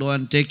all go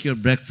and take your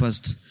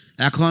breakfast.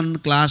 এখন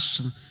class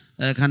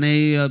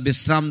এখানেই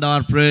বিশ্রাম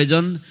দেওয়ার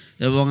প্রয়োজন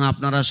এবং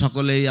আপনারা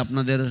সকলেই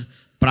আপনাদের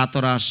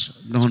প্রাতরাশ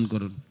গ্রহণ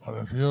করুন। But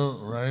if you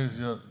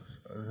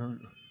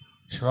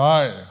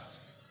try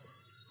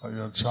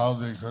your child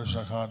be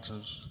Krishna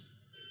conscious,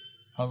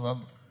 and then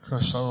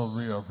Krishna will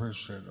be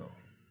appreciative.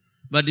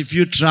 But if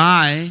you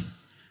try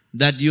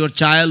that your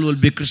child will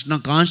be Krishna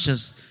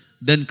conscious,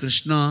 then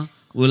Krishna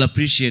will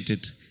appreciate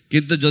it.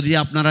 কিন্তু যদি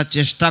আপনারা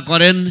চেষ্টা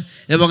করেন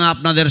এবং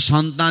আপনাদের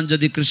সন্তান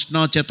যদি কৃষ্ণ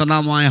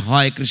চেতনাময়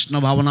হয়, কৃষ্ণ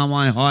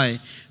ভাবনাময় হয়,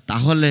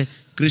 তাহলে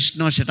কৃষ্ণ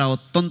সেটা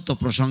অত্যন্ত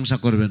প্রশংসা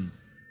করবেন।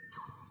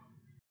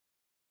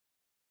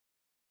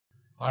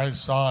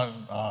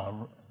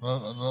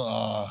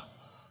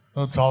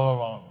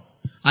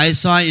 I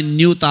saw in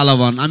New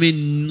Talavan. আমি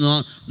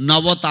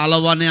নব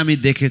তালবানে আমি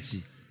দেখেছি।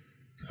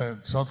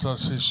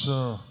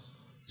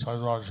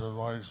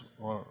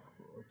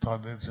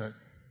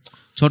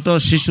 ছোট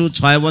শিশু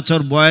 6 বছর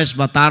বয়স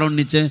বা তারও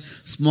নিচে,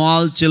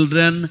 small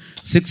children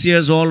 6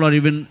 years old or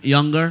even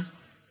younger,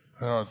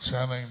 they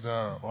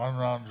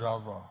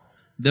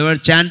were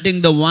chanting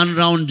the one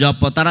round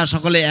japa. তারা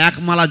সকলে এক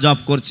মালা জপ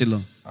করছিল।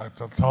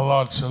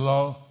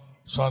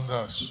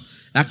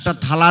 একটা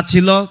থালা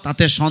ছিল,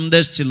 তাতে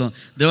সন্দেশ ছিল।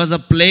 There was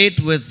a plate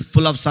with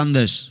full of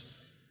sandesh.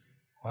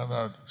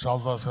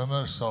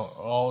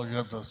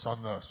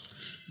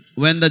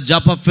 When the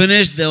japa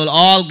finished, they will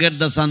all get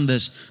the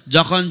sandesh.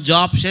 যখন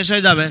জপ শেষ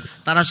হয়ে যাবে,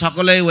 তারা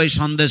সকলেই ওই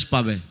সন্দেশ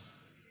পাবে।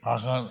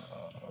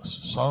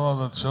 Some of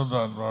the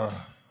children were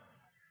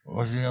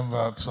looking at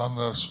that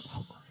sandesh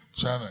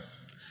chanting.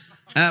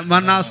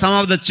 But now some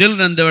of the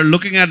children, they were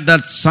looking at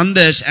that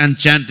sandesh and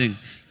chanting.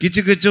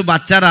 কিছু কিছু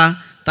বাচ্চারা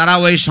তারা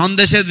ওই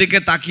সন্দেশের দিকে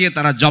তাকিয়ে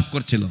তারা জপ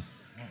করছিল।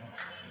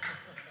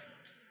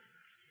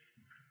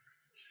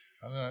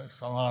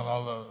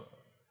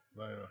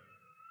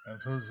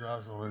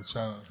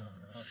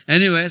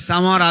 Anyway,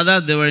 somehow or other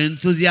they were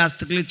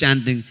enthusiastically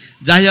chanting.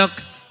 যাই হোক,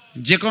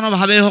 যে কোনো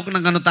ভাবে হোক না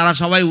কেন, তারা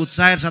সবাই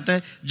উৎসাহের সাথে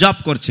জপ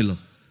করছিল।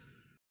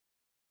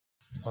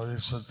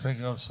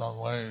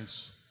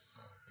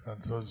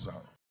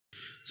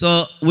 So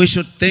we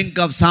should think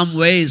of some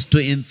ways to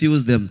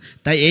enthuse them.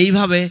 তাই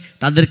এইভাবে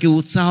তাদেরকে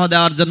উৎসাহ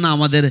দেওয়ার জন্য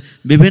আমাদের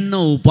বিভিন্ন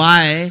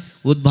উপায়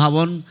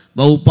উদ্ভাবন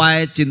বা উপায়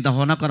চিন্তা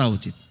ভাবনা করা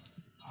উচিত।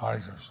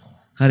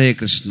 হরে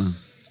Krishna.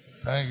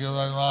 Thank you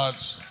very much.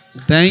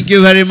 Thank you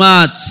very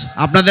much.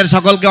 আপনাদের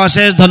সকলকে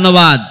অশেষ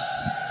ধন্যবাদ।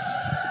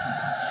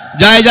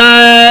 জয়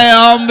জয়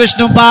ওম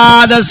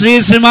বিষ্ণুপাদ শ্রী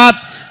শ্রীমৎ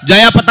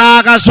जय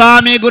पताका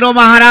स्वामी गुरु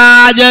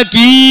महाराज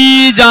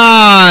की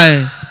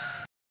जय।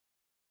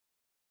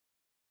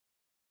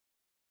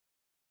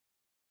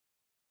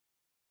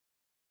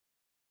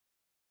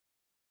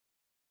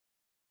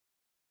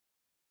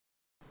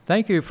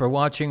 Thank you for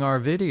watching our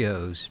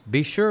videos.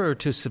 Be sure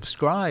to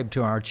subscribe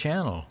to our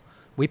channel.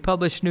 We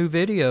publish new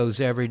videos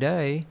every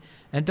day,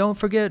 and don't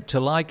forget to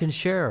like and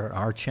share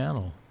our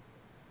channel.